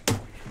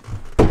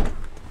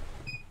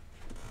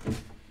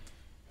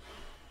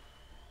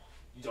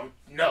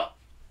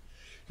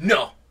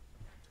 No.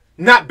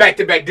 Not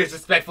back-to-back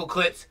disrespectful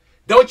clips.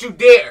 Don't you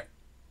dare.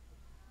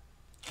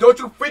 Don't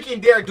you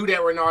freaking dare do that,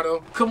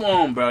 Ronaldo. Come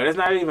on, bro. That's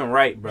not even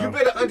right, bro. You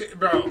better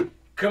bro.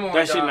 Come on,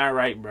 That shit dog. not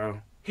right,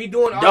 bro. He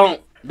doing all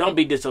Don't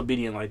be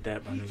disobedient like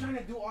that, bro. He's trying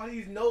to do all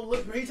these no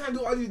looks, bro. He's trying to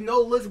do all these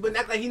no looks, but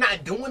act like he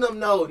not doing them,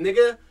 no,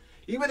 nigga.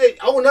 You better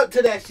own up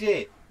to that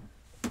shit.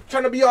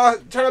 Trying to be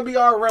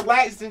all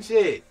relaxed and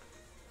shit.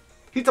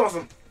 He talking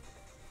some.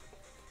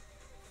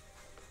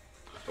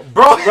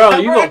 Bro, you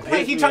gonna act like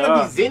piss he me trying to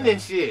off, be zen man.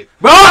 and shit.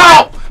 Bro!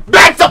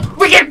 Back to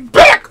freaking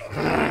back!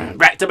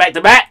 Back to back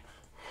to back.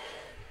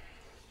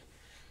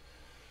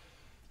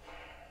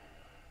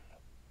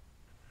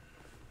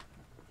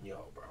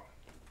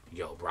 Yo,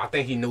 Yo, bro, I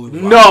think he knew.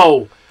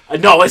 No,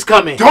 no, it's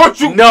coming. Don't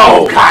you?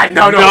 No, Oh, God,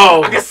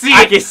 no. I can see it.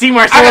 I can see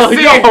Marcelo. I can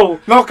see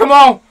it. No, come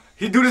on.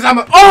 He do this.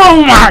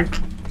 Oh my.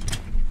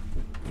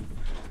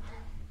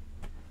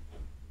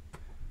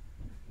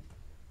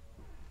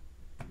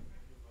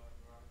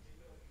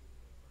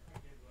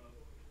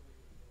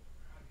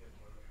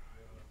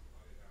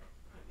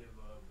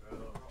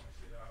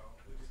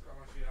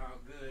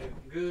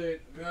 Good.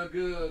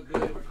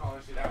 We're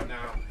calling shit out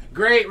now.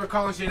 Great, we're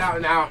calling shit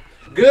out now.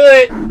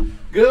 Good,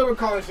 we're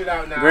calling shit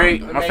out now.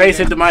 Great, Amazing. my face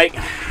hit the mic.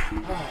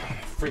 Oh,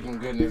 freaking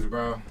goodness,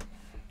 bro.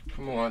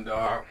 Come on,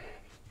 dog.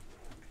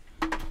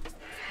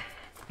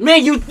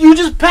 Man, you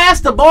just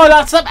passed the ball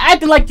out. Stop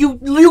acting like you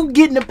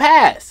getting the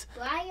pass.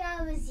 Why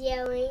y'all was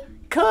yelling?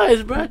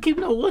 Cuz, bro, keep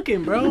no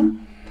looking, bro.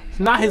 It's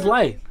not his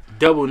life.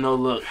 Double no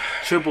look,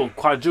 triple,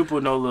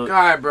 quadruple no look.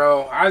 God,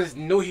 bro, I just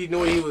knew he knew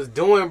what he was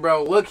doing,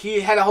 bro. Look,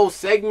 he had a whole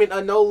segment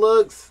of no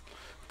looks.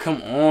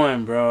 Come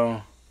on,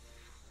 bro.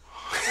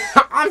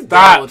 I'm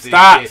done with this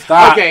shit.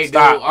 Stop. Okay,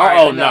 stop. dude. All right,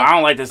 Oh no, I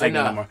don't like this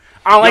segment no more.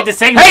 I don't like this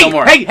segment Hey, no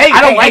more. hey,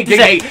 I don't like this.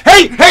 Hey!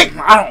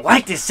 I don't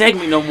like this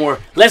segment no more.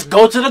 Let's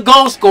go to the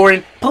goal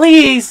scoring,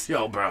 please.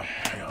 Yo, bro.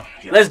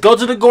 Let's go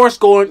to the goal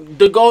scoring.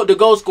 The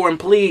goal scoring,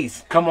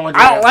 please. Come on,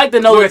 dude. I don't like the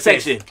no look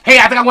section. Hey,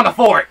 I think I want to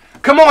forward.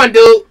 Come on,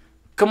 dude.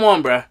 Come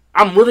on, bro.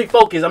 I'm really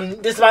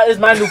focused. This is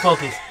my new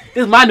focus.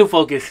 This is my new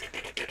focus.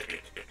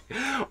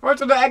 Why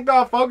should I act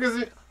all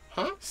focused?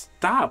 Huh?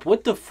 Stop.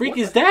 What the freak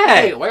is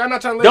that? Hey, why y'all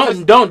not trying to let this...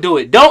 Don't do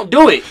it. Don't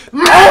do it. Oh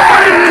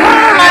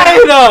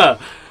my God.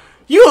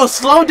 You gonna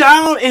slow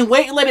down and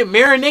wait and let it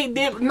marinate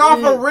them? No,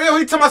 for real.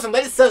 He talking about some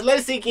let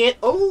it sink in.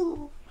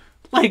 Oh.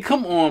 Like,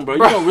 come on, bro.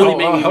 You gonna really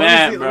make me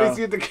mad, bro. Let me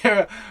see the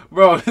camera.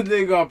 Bro, this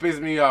nigga gonna piss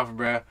me off,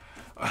 bro.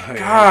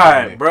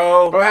 God,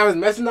 bro. Bro, I was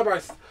messing up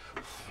our...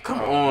 Come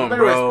on,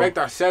 better bro. respect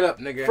our setup,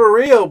 nigga. For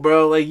real,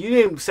 bro. Like, you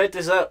didn't set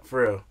this up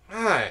for real.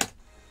 God.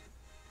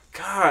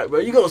 God, bro.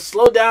 You gonna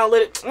slow down,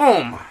 let it...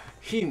 Oh, my...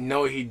 He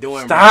know what he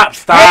doing, Stop, bro.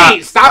 stop.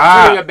 Hey,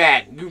 stop doing it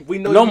back. We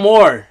know no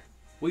more.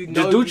 We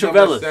know just do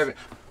Travellas.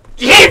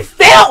 He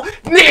fell!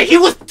 Nigga, he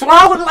was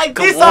throwing like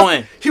Come this.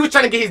 on. He was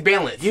trying to get his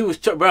balance. He was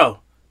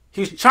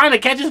trying to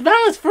catch his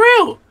balance for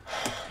real.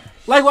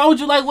 Like, why would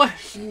you like what?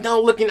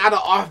 No looking out of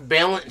off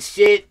balance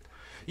shit.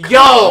 Come Yo,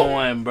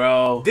 on,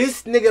 bro.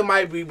 This nigga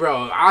might be,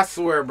 bro. I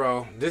swear,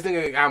 bro. This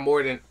nigga got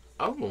more than.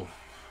 Oh,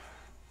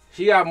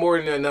 he got more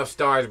than enough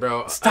stars,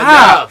 bro. Stop.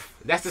 Enough.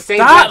 That's the same.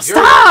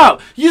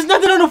 Stop. Use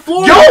nothing on the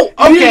floor. Yo, You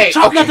okay, didn't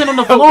drop nothing on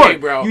the floor, okay,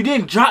 bro. You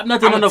didn't drop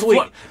nothing on the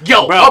floor.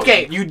 Yo, bro,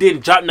 okay. You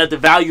didn't drop nothing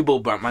valuable,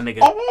 bro, my nigga.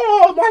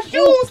 Oh, my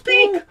shoes,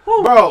 pink.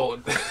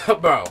 Bro,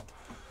 bro.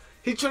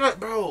 He trying to,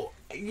 bro.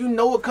 You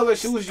know what color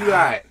shoes you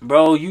got.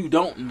 Bro, you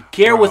don't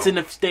care what's in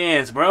the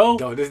stands, bro.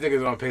 Yo, this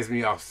nigga's gonna piss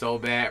me off so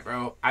bad,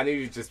 bro. I need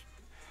you to just...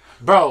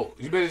 Bro,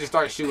 you better just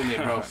start shooting it,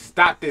 bro.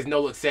 Stop this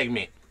no-look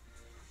segment.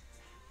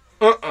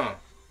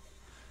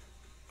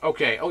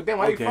 Okay. Oh, damn,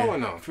 why you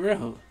falling though? For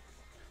real.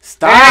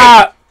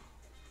 Stop. Hey.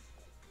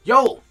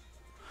 Yo.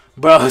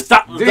 Bro,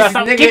 stop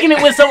Nigga... kicking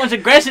it with so much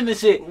aggression and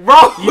shit.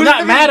 Bro, you're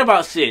not mad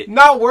about shit.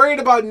 Not worried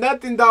about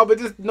nothing, dog, but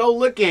just no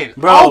looking.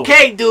 Bro.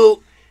 Okay, dude.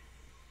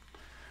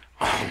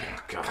 Oh, my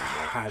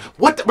God.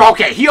 What the... Bro,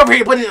 okay, he over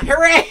here putting...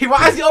 Hooray!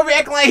 Why is he over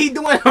acting like he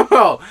doing...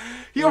 Bro,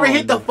 he over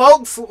hit the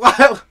folks...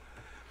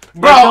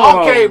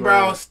 Bro, okay,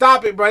 bro.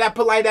 Stop it, bro. That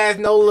polite ass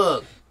no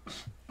look.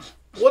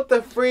 What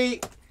the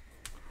freak?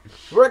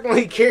 Working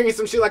like he carrying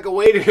some shit like a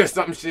waiter or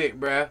some shit,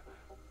 bro.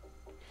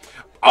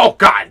 Oh,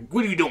 God.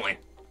 What are you doing?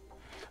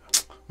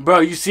 Bro,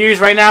 you serious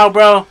right now,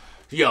 bro?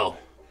 Yo.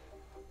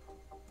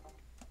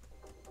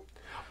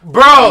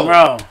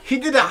 Bro. He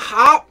did a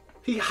hop.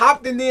 He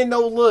hopped and then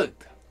no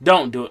looked.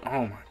 Don't do it.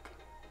 Oh, my God.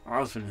 I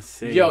was finna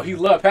say. Yo, he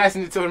loved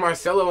passing it to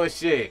Marcelo and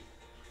shit.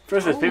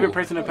 First, his favorite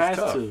person to pass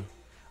to.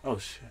 Oh,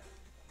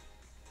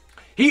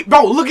 shit.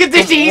 Bro, look at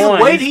this shit. He's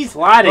waiting. He's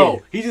sliding.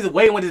 Bro, he's just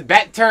waiting with his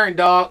back turned,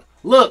 dog.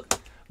 Look.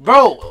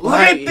 Bro, look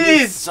at this.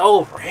 He's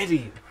so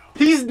ready.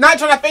 He's not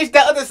trying to face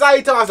that other side.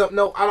 He telling himself,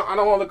 no, I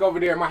don't want to look over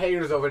there. My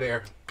haters over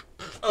there.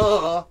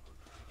 Bro,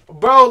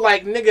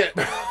 like, nigga.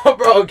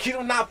 Bro, he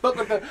do not fuck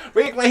with them.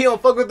 Rick, like, he don't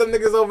fuck with them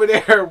niggas over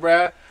there,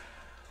 bruh.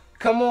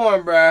 Come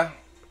on, bruh.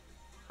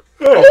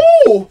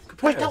 Ooh.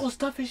 Wait, that was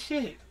tough as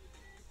shit.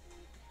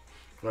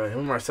 Right, him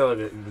and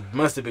Marcelo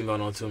must have been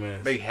going on 2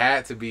 minutes. They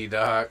had to be,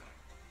 dog.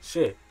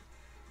 Shit.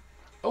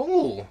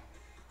 Oh.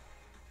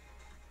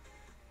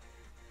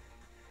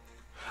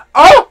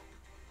 Oh!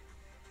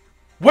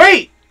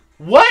 Wait!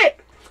 What?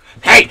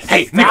 Hey,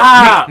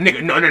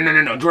 nigga,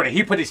 no, Jordan,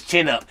 he put his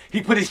chin up.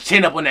 He put his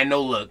chin up on that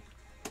no look.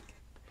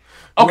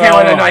 Okay,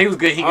 no, he was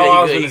good, he good.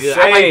 I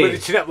like put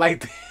his chin up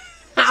like that.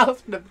 I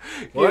was gonna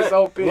get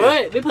so pissed.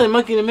 What? They play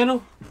monkey in the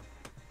middle?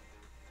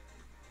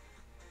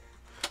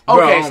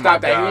 Okay, bro,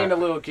 stop that. God. You ain't a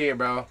little kid,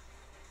 bro.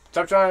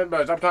 Stop trying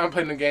to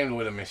play the games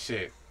with him and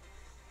shit.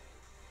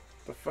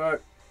 The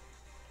fuck?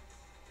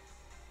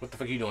 What the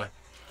fuck you doing?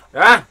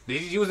 Ah?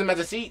 Did you use him as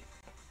a seat?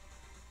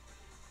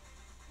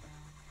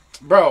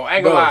 Bro, I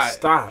ain't gonna lie.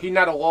 Stop. He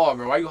not a wall,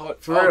 bro. Why you hold?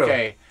 For real.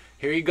 Okay.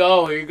 Here you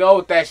go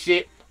with that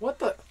shit. What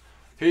the?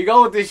 Here you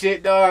go with this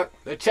shit, dog.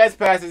 The chest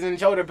passes and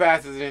shoulder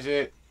passes and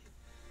shit.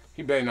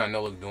 He better not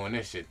know look doing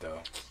this shit though.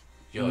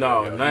 Yo,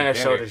 none of that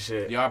shoulder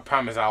shit. Yo, I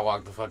promise I'll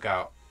walk the fuck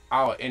out.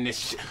 I'll end this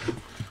shit.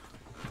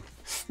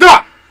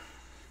 Stop!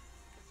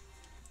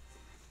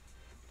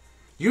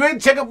 You ain't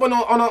check up on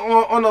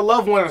a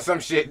loved one or some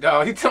shit,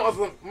 dog. He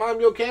telling us, Mom,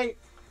 you okay?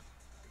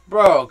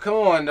 Bro, come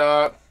on,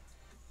 dog.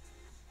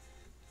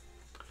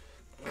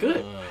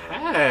 Good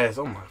pass.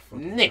 Oh my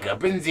fucking Nigga, God.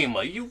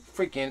 Benzema, you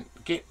freaking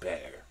get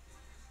better.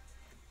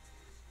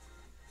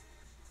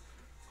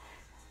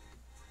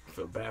 I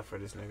feel bad for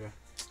this nigga.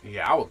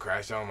 Yeah, I would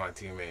crash on my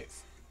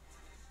teammates.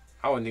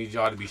 I would need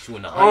y'all to be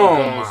shooting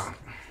 100 goals.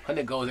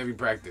 100 goals every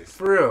practice.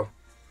 For real.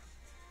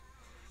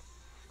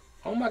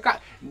 Oh my God.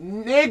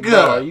 Nigga.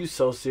 Bro, are you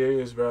so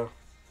serious, bro?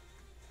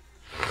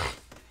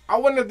 I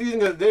wonder if these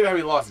niggas, they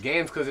probably lost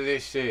games because of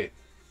this shit.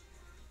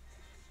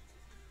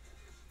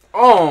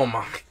 Oh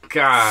my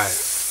God.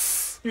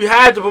 You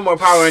had to put more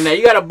power in that.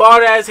 You got a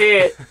bald ass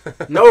head.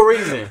 No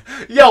reason.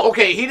 Yo,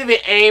 okay, he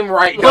didn't aim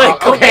right, Wait, dog.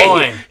 come Okay.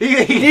 on. He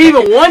didn't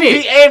even want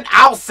it. He aimed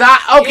outside.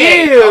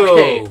 Okay. Ew.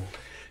 Okay.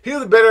 He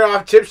was better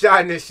off chip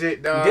shotting this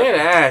shit, dog. Dead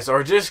ass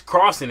or just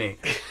crossing it.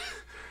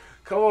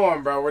 Come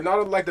on, bro.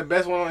 Ronaldo's like the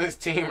best one on his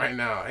team right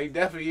now. He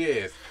definitely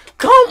is.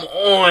 Come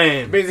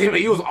on. Benzema,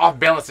 he was off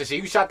balance and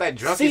shit. You shot that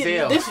drunk as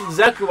hell. This is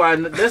exactly why.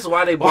 This is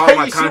why they bought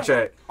my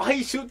contract. Why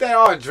you shoot that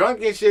all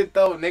drunk and shit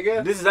though,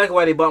 nigga? This is exactly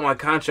why they bought my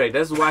contract.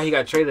 That's why he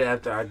got traded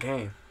after our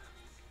game.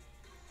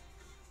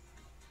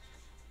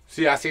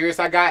 See how serious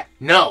I got?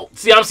 No.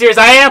 See how serious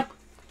I am?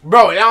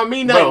 Bro, it don't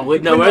mean nothing. Bro,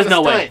 no, there's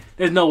no way.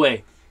 There's no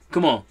way.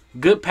 Come on.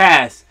 Good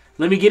pass.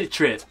 Let me get it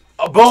tripped.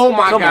 Oh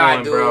my Come God,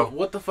 on, dude. bro.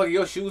 What the fuck?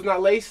 Your shoes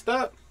not laced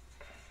up?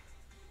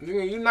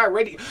 You not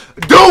ready?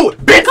 Dude,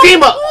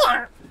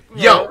 Benzema!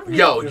 Yo.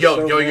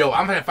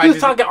 I'm gonna fight You was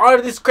this. talking all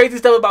of this crazy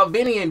stuff about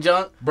Vinny and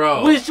junk.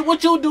 Bro.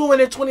 What you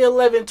doing in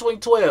 2011,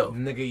 2012?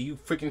 Nigga, you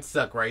freaking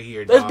suck right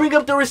here, Let's dog. bring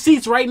up the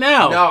receipts right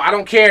now. No, I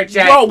don't care,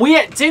 Jack. Bro, we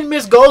had 10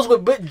 missed goals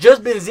with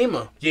just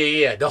Benzema.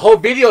 Yeah. The whole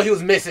video he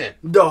was missing.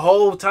 The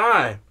whole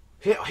time.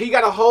 He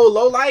got a whole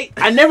low light.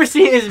 I never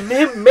see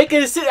him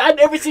making assist. I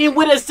never see him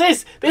with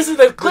assists. This is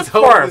the clip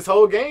farm. This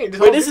whole game.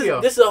 This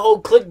is a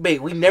whole clickbait.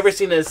 We never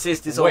seen an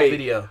assist this whole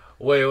video.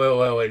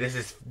 Wait.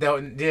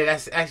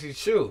 That's actually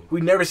true.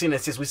 We never seen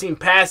assists. We seen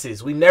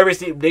passes. We never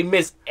seen. They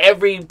missed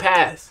every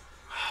pass.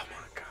 Oh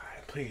my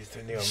God! Please,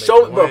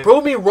 Bro,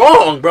 prove me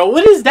wrong, bro.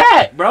 What is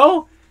that,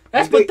 bro?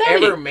 That's Did pathetic.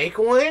 they ever make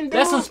one? Dude?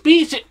 That's some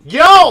speed shit.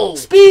 Yo,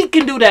 Speed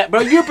can do that, bro.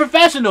 You're a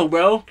professional,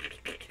 bro.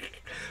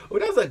 Well,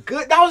 that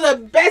was the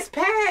best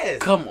pass.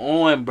 Come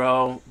on,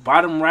 bro.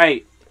 Bottom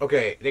right.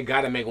 Okay, they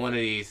gotta make one of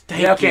these.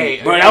 Thank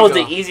you. Bro, that was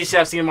the easiest shit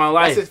I've seen in my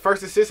life. That's his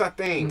first assist, I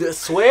think. I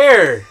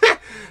swear.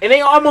 And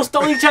they almost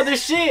stole each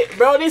other's shit,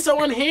 bro. They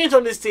so unhinged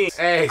on this team.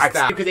 Hey,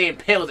 stop. Because they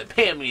wasn't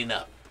paying me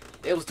enough.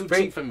 It was too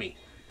cheap for me.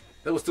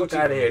 That was too cheap.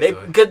 Out of here. They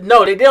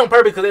did on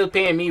purpose because they was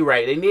paying me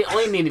right. They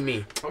only needed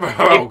me.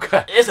 Bro,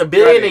 it's $1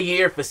 billion a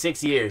year for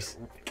 6 years.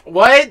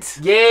 What?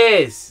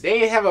 Yes. They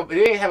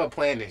didn't have a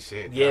plan and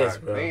shit. Yes,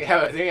 dog. bro. They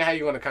didn't have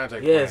you on a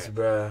contract. Yes, plan.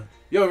 bro.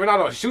 Yo,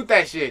 Ronaldo, shoot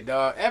that shit,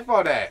 dog. F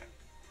all that.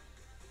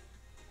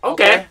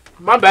 Okay.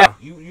 My bad.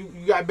 You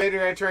got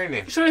better at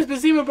training. You sure it's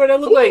Benzema, bro? That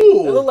look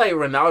like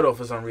Ronaldo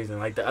for some reason,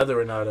 like the other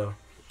Ronaldo.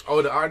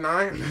 Oh, the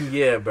R9?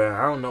 Yeah, bro.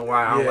 I don't know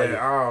why. I don't like it.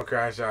 Oh,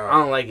 crash out. I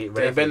don't like it,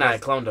 bro. They better not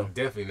clone them.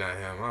 Definitely not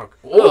him.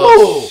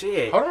 Oh,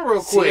 shit. Hold on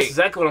real See, quick. that's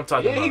exactly what I'm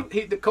talking about.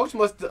 The coach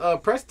must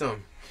pressed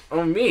him.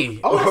 On me.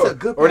 Oh, that's a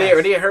good Or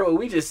pass. they heard what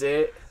we just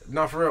said.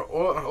 No, for real.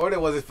 Or there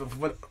was it for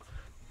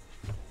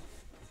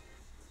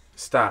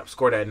Stop.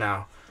 Score that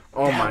now.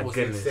 Oh, that my was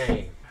goodness.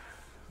 Insane.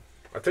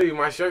 I tell you,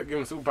 my shirt give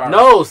him superpowers.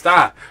 No,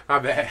 stop. My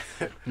bad.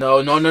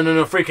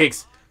 No. Free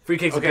kicks. Free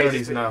kicks and Okay,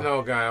 penalties now.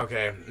 No, guy.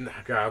 Okay.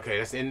 God, okay.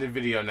 That's the end of the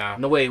video now.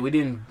 No, wait. We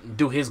didn't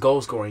do his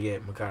goal scoring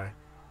yet, Makai.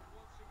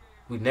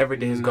 We never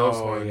did his goal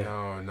scoring yet.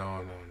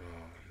 No.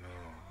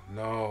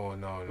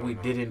 We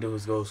didn't do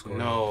his goal scoring.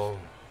 No.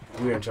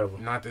 We're in trouble.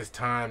 Not this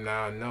time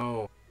now.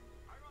 No.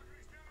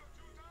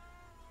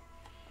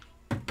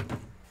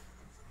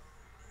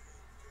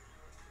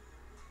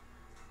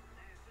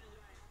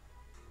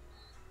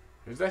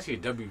 It's actually a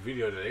W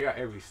video that they got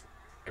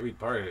every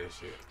part of this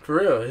shit. For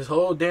real, his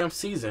whole damn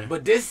season.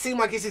 But this seemed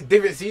like it's just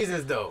different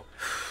seasons though.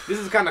 This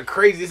is kind of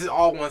crazy. This is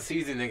all one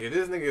season, nigga.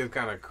 This nigga is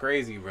kind of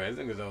crazy, bro. This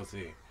nigga's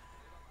OC.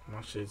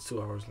 My shit's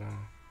 2 hours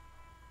long.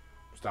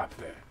 Stop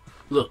that.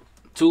 Look,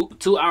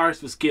 two hours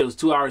for skills,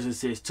 2 hours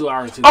assist, 2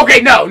 hours. Okay,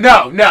 no.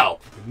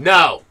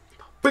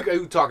 What are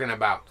you talking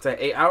about? Is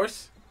that 8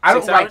 hours? I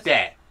don't 6 like hours?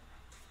 that.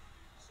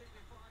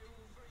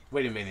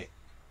 Wait a minute,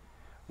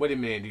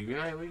 dude. You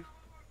know how to leave?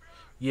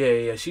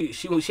 Yeah. She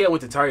had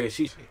went to Target.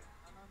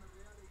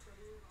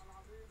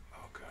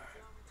 Oh god.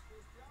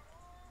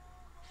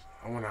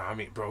 I wonder how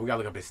many, bro. We gotta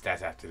look up his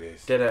stats after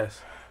this. Dead ass.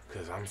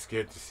 Cause I'm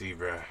scared to see,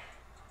 bro.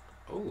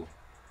 Oh.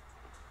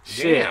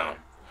 Shit. Damn.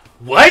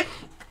 What?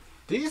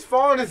 Did he just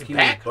fall on his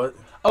back?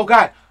 Oh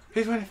god.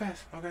 He's running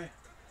fast. Okay.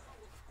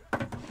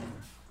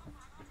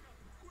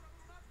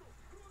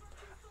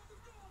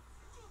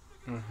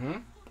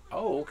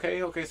 Oh,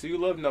 okay, okay. So you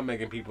love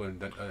nutmegging people.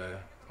 What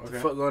Okay. the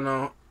fuck going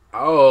on?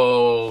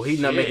 Oh, he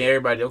not Shit. making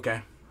everybody.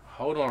 Okay.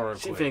 Hold on real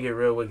She quick. finna get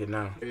real wicked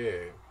now. Yeah.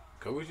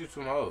 Go get you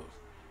some hoes.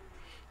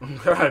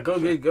 go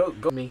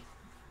me.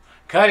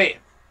 Cut it.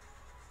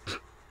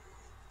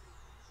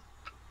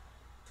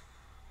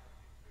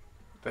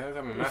 What the hell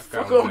type of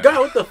mascot Fuck, oh was God, that?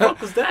 what the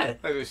fuck was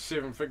that? Like this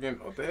shit from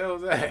freaking. What the hell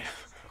is that?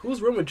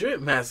 Who's Real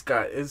Madrid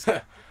mascot? Is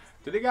Do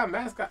they got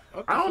mascot?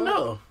 What the I don't fuck?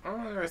 know. I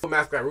don't know.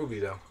 Mascot Ruby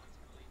though.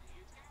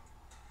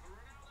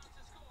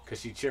 Cause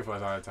she cheer for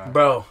us all the time.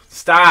 Bro,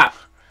 stop.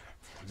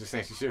 I'm just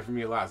saying she cheer for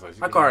me a lot. So she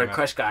I can call her have a that.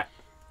 crush guy.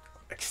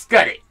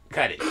 Cut it.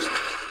 Cut it.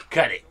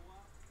 Cut it.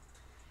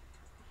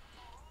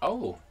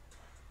 Oh.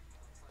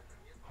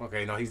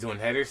 Okay, no, he's doing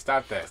headers.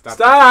 Stop that. Stop.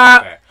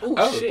 Stop. That.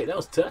 Oh shit, that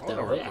was tough. Hold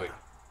Though. on real Yeah. quick.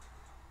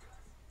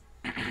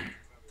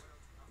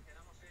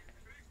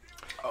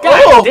 God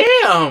Oh!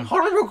 damn.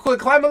 Hold on real quick.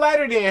 Climb a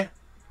ladder then.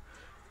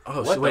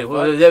 Oh What shit, the wait, fuck?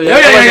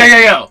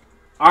 wait, Yo.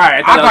 All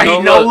right, I thought he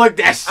no no look. looked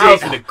that I was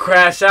shit. gonna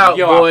crash out,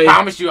 Yo, boy. I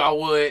promise you I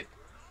would.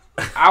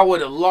 I would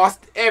have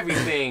lost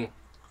everything.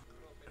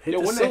 Hit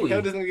Yo, the when the hell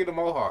suey. does nigga get a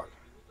mohawk?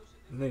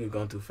 Nigga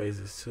going through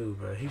phases too,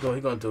 bro. He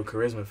going through a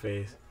charisma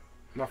phase.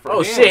 No, for Oh,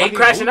 him, shit, why he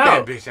crashing boot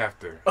out. That bitch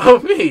after. Oh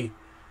me,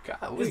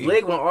 Golly. his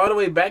leg went all the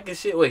way back and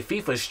shit. Wait,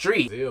 FIFA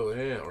Street. Still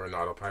in.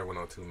 Ronaldo probably went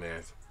on 2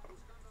 mans.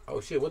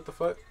 Oh shit! What the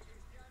fuck?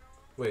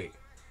 Wait,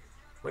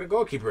 where the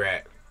goalkeeper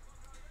at?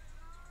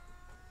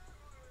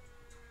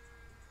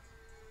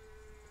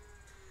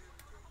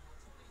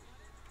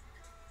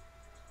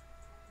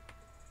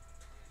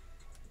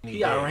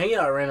 He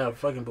outran a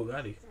fucking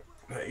Bugatti.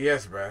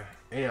 Yes, bruh.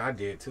 And I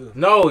did too.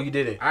 No, you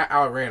didn't. I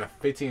outran a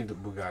 15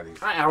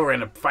 Bugattis. I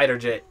outran a fighter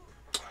jet.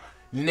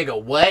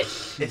 Nigga, what?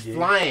 It's Yeah.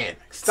 flying. I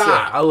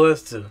Stop.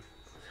 was too.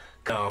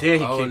 Oh, Then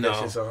he oh, kicked no. that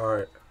shit so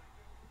hard.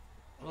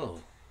 Oh.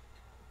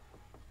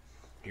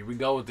 Here we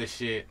go with this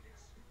shit.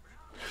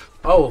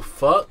 Oh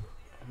fuck!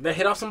 That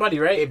hit off somebody,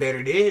 right? It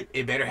better did.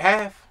 It better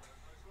have.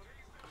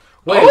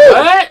 Wait, Oh!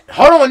 what?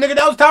 Hold on, nigga.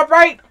 That was top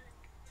right.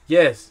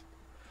 Yes.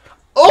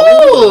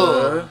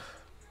 Oh.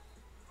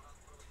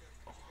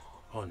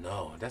 Oh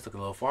no, that's looking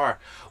a little far.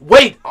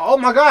 Wait. Oh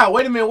my god.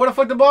 Wait a minute. Where the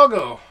fuck the ball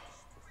go?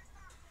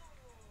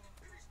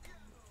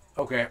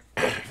 Okay.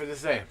 For the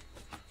same.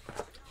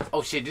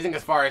 Oh shit. This thing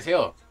is far as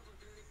hell.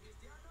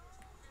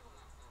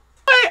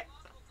 What?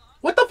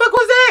 What the fuck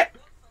was that?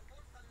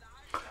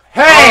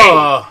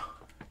 Hey.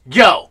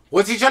 Yo.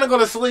 Was he trying to go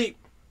to sleep?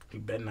 You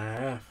better not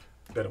have.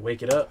 Better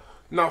wake it up.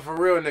 No, for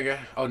real, nigga.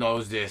 Oh no, it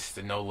was this.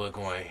 The no look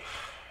one.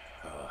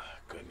 Oh,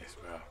 goodness,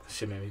 bro.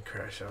 Shit made me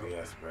crash out.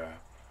 Yes, bro.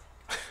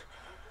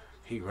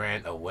 He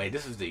ran away.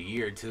 This was the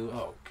year, too.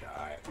 Oh,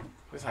 God.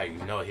 That's how you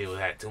know he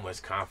had too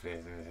much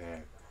confidence in his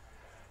hand.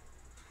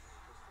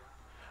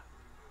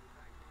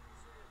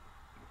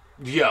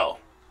 Yo.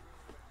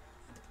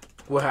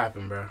 What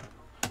happened, bro?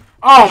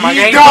 Oh my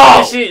He god!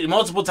 go! This shit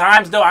multiple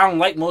times though. I don't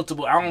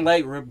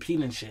like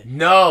repeating shit.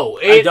 No.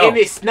 And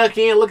it snuck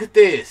in. Look at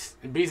this.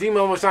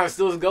 Benzema was trying to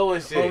steal his goal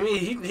and shit. Oh me,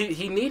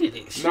 he needed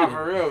it. Shit. Not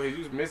for real. He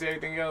just missed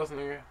everything else,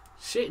 nigga.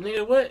 Shit,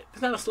 nigga, what?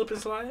 It's not a slip and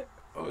slide.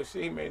 Oh,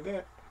 shit. He made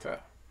that. Tough.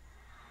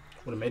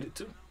 Would have made it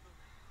too.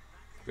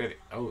 Get it.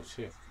 Oh,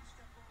 shit.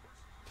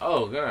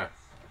 Oh, God.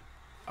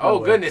 Oh,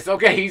 way. goodness.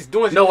 Okay, he's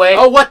doing... No way.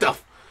 Oh, what the...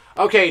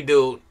 Okay,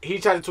 dude. He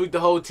tried to tweak the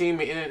whole team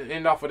and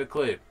end off with a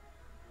clip.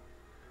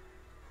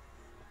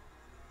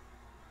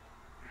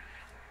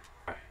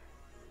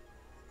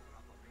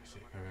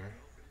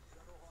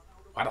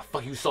 Why the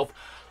fuck you so...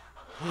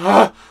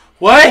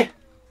 What?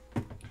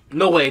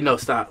 No way, no,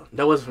 stop.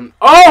 That wasn't from.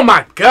 Oh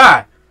my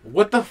god!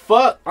 What the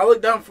fuck? I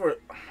looked down for. Oh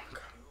my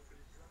god.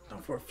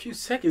 Down for a few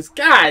seconds.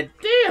 God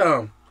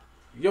damn!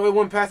 Yo, it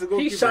went past the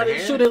goalkeeper. He shot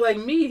it, shoot it like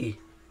me.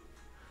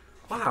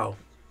 Wow.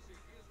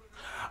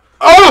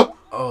 Oh!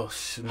 Oh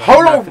shit! No,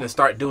 Hold I'm on. not finna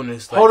start doing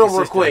this. Like, Hold on real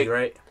consistently, quick.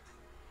 right?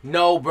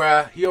 No,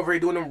 bruh. He over here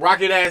doing them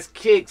rocket ass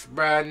kicks,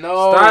 bruh.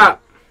 No.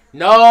 Stop.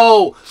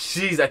 No.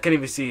 Jeez, I couldn't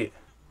even see it.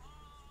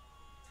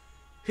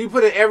 He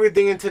put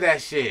everything into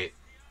that shit.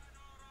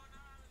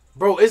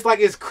 Bro, it's like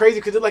it's crazy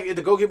because it's like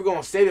the goalkeeper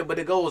gonna save it, but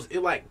it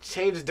like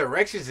changes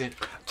directions and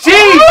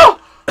Jeez!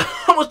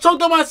 I almost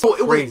choked on myself.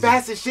 it was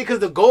fast as shit because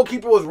the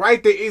goalkeeper was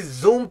right there. It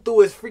zoomed through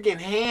his freaking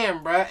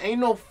hand, bruh. Ain't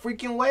no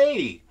freaking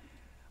way.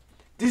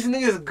 This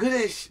nigga's good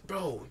as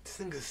bro. This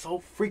nigga's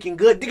so freaking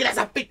good. Nigga, that's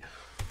a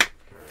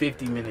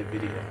 50-minute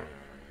video.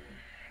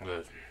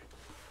 Good.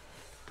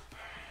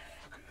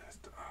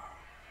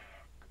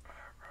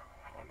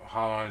 I don't know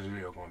how long this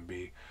video gonna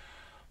be,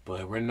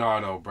 but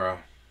Ronaldo, bro.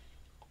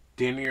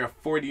 Damn near a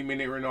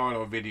 40-minute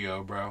Ronaldo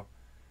video, bro.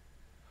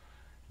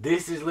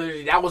 This is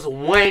literally, that was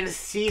one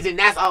season.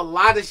 That's a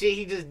lot of shit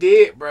he just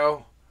did,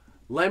 bro.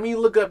 Let me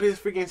look up his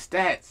freaking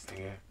stats.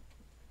 Yeah.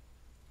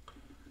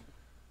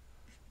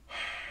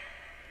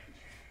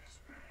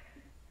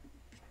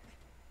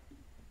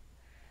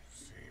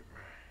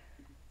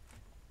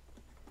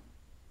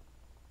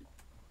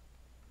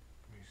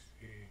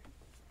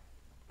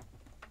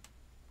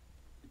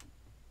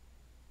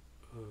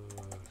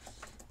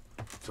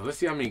 So let's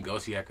see how many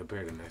goals he had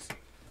compared to Messi.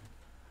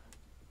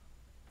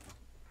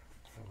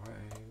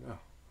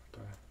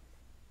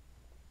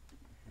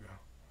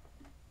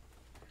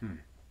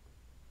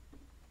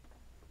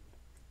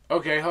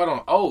 Okay, hold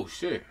on. Oh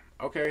shit.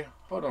 Okay,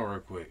 hold on real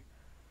quick.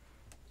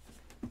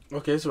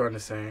 Okay, it's around the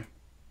same.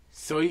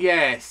 So he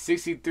had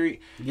 63.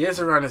 Yeah, it's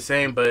around the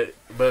same, but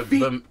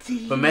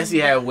Messi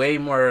had way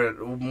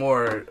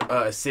more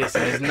assists.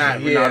 And it's not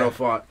Ronaldo's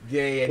fault.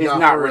 Yeah, It's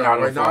not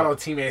Ronaldo's fault. Ronaldo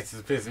teammates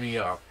just pissed me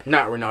off.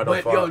 Not Ronaldo's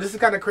But fault. yo, this is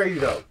kind of crazy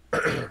though.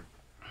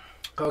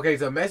 Okay,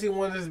 so Messi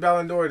won this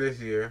Ballon d'Or this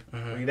year.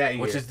 That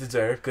year. Which is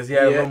deserved because he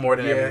had a little more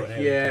than everyone.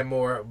 He had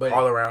more, but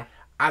all around.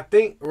 I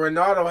think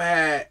Ronaldo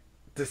had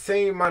the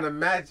same amount of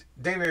matches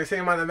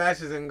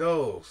and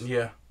goals.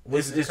 Yeah.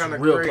 Which It's kind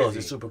of real crazy. close.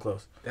 It's super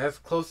close. That's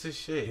close as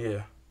shit.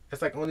 Yeah.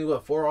 It's like only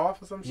what 4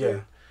 off or some shit.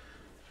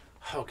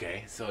 Yeah.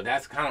 Okay, so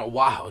that's kind of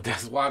wild.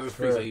 That's wild as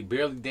freak. Right. So he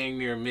barely dang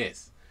near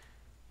missed.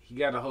 He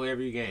got a whole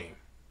every game.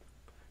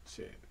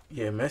 Shit.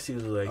 Yeah, Messi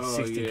was like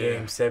 60 yeah.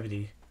 games,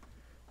 70.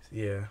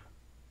 Yeah.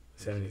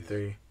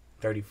 73.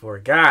 34.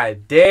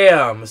 God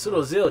damn. Mesut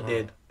Ozil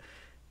did.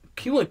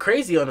 He went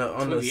crazy on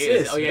the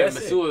assists. Oh yeah, That's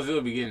Mesut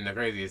Ozil be getting the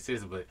crazy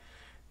assists, but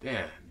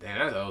damn,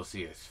 that's OC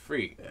is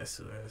freak. That's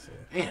it.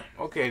 Damn.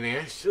 Okay,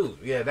 then shoot.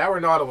 Yeah, that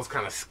Ronaldo was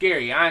kind of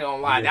scary. I ain't gonna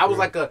lie. Yeah, that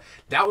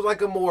was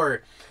like a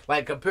more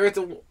like compared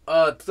to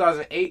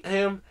 2008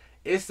 him.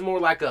 It's more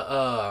like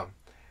a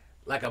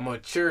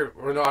mature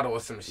Ronaldo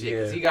or some shit.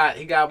 Cause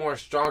he got more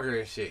stronger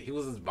and shit. He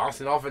was just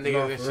bouncing off of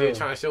niggas and shit, real.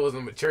 trying to show his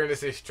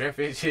matureness and strength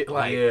and shit.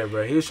 Like Yeah,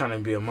 bro. He was trying to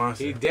be a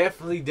monster. he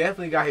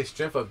definitely got his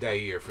strength up that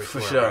year for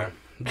For sure. sure. Bro.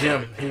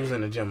 Gym. He was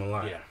in the gym a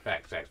lot. Yeah,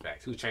 facts.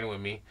 He was training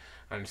with me.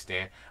 I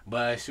understand.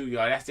 But shoot,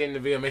 y'all, that's the end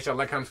of the video. Make sure you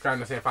like, comment, subscribe.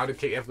 I'm saying, follow the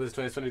Kick F-List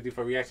 2023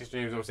 for reaction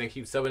streams. You know what I'm saying?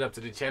 Keep subbing up to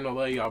the channel.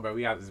 Love y'all, bro.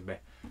 We out this bad.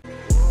 Heard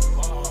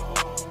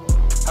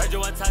you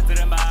want to talk to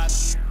the mob.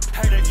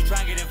 Heard that you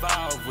trying to get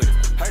involved with it.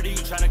 Heard that you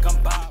trying to come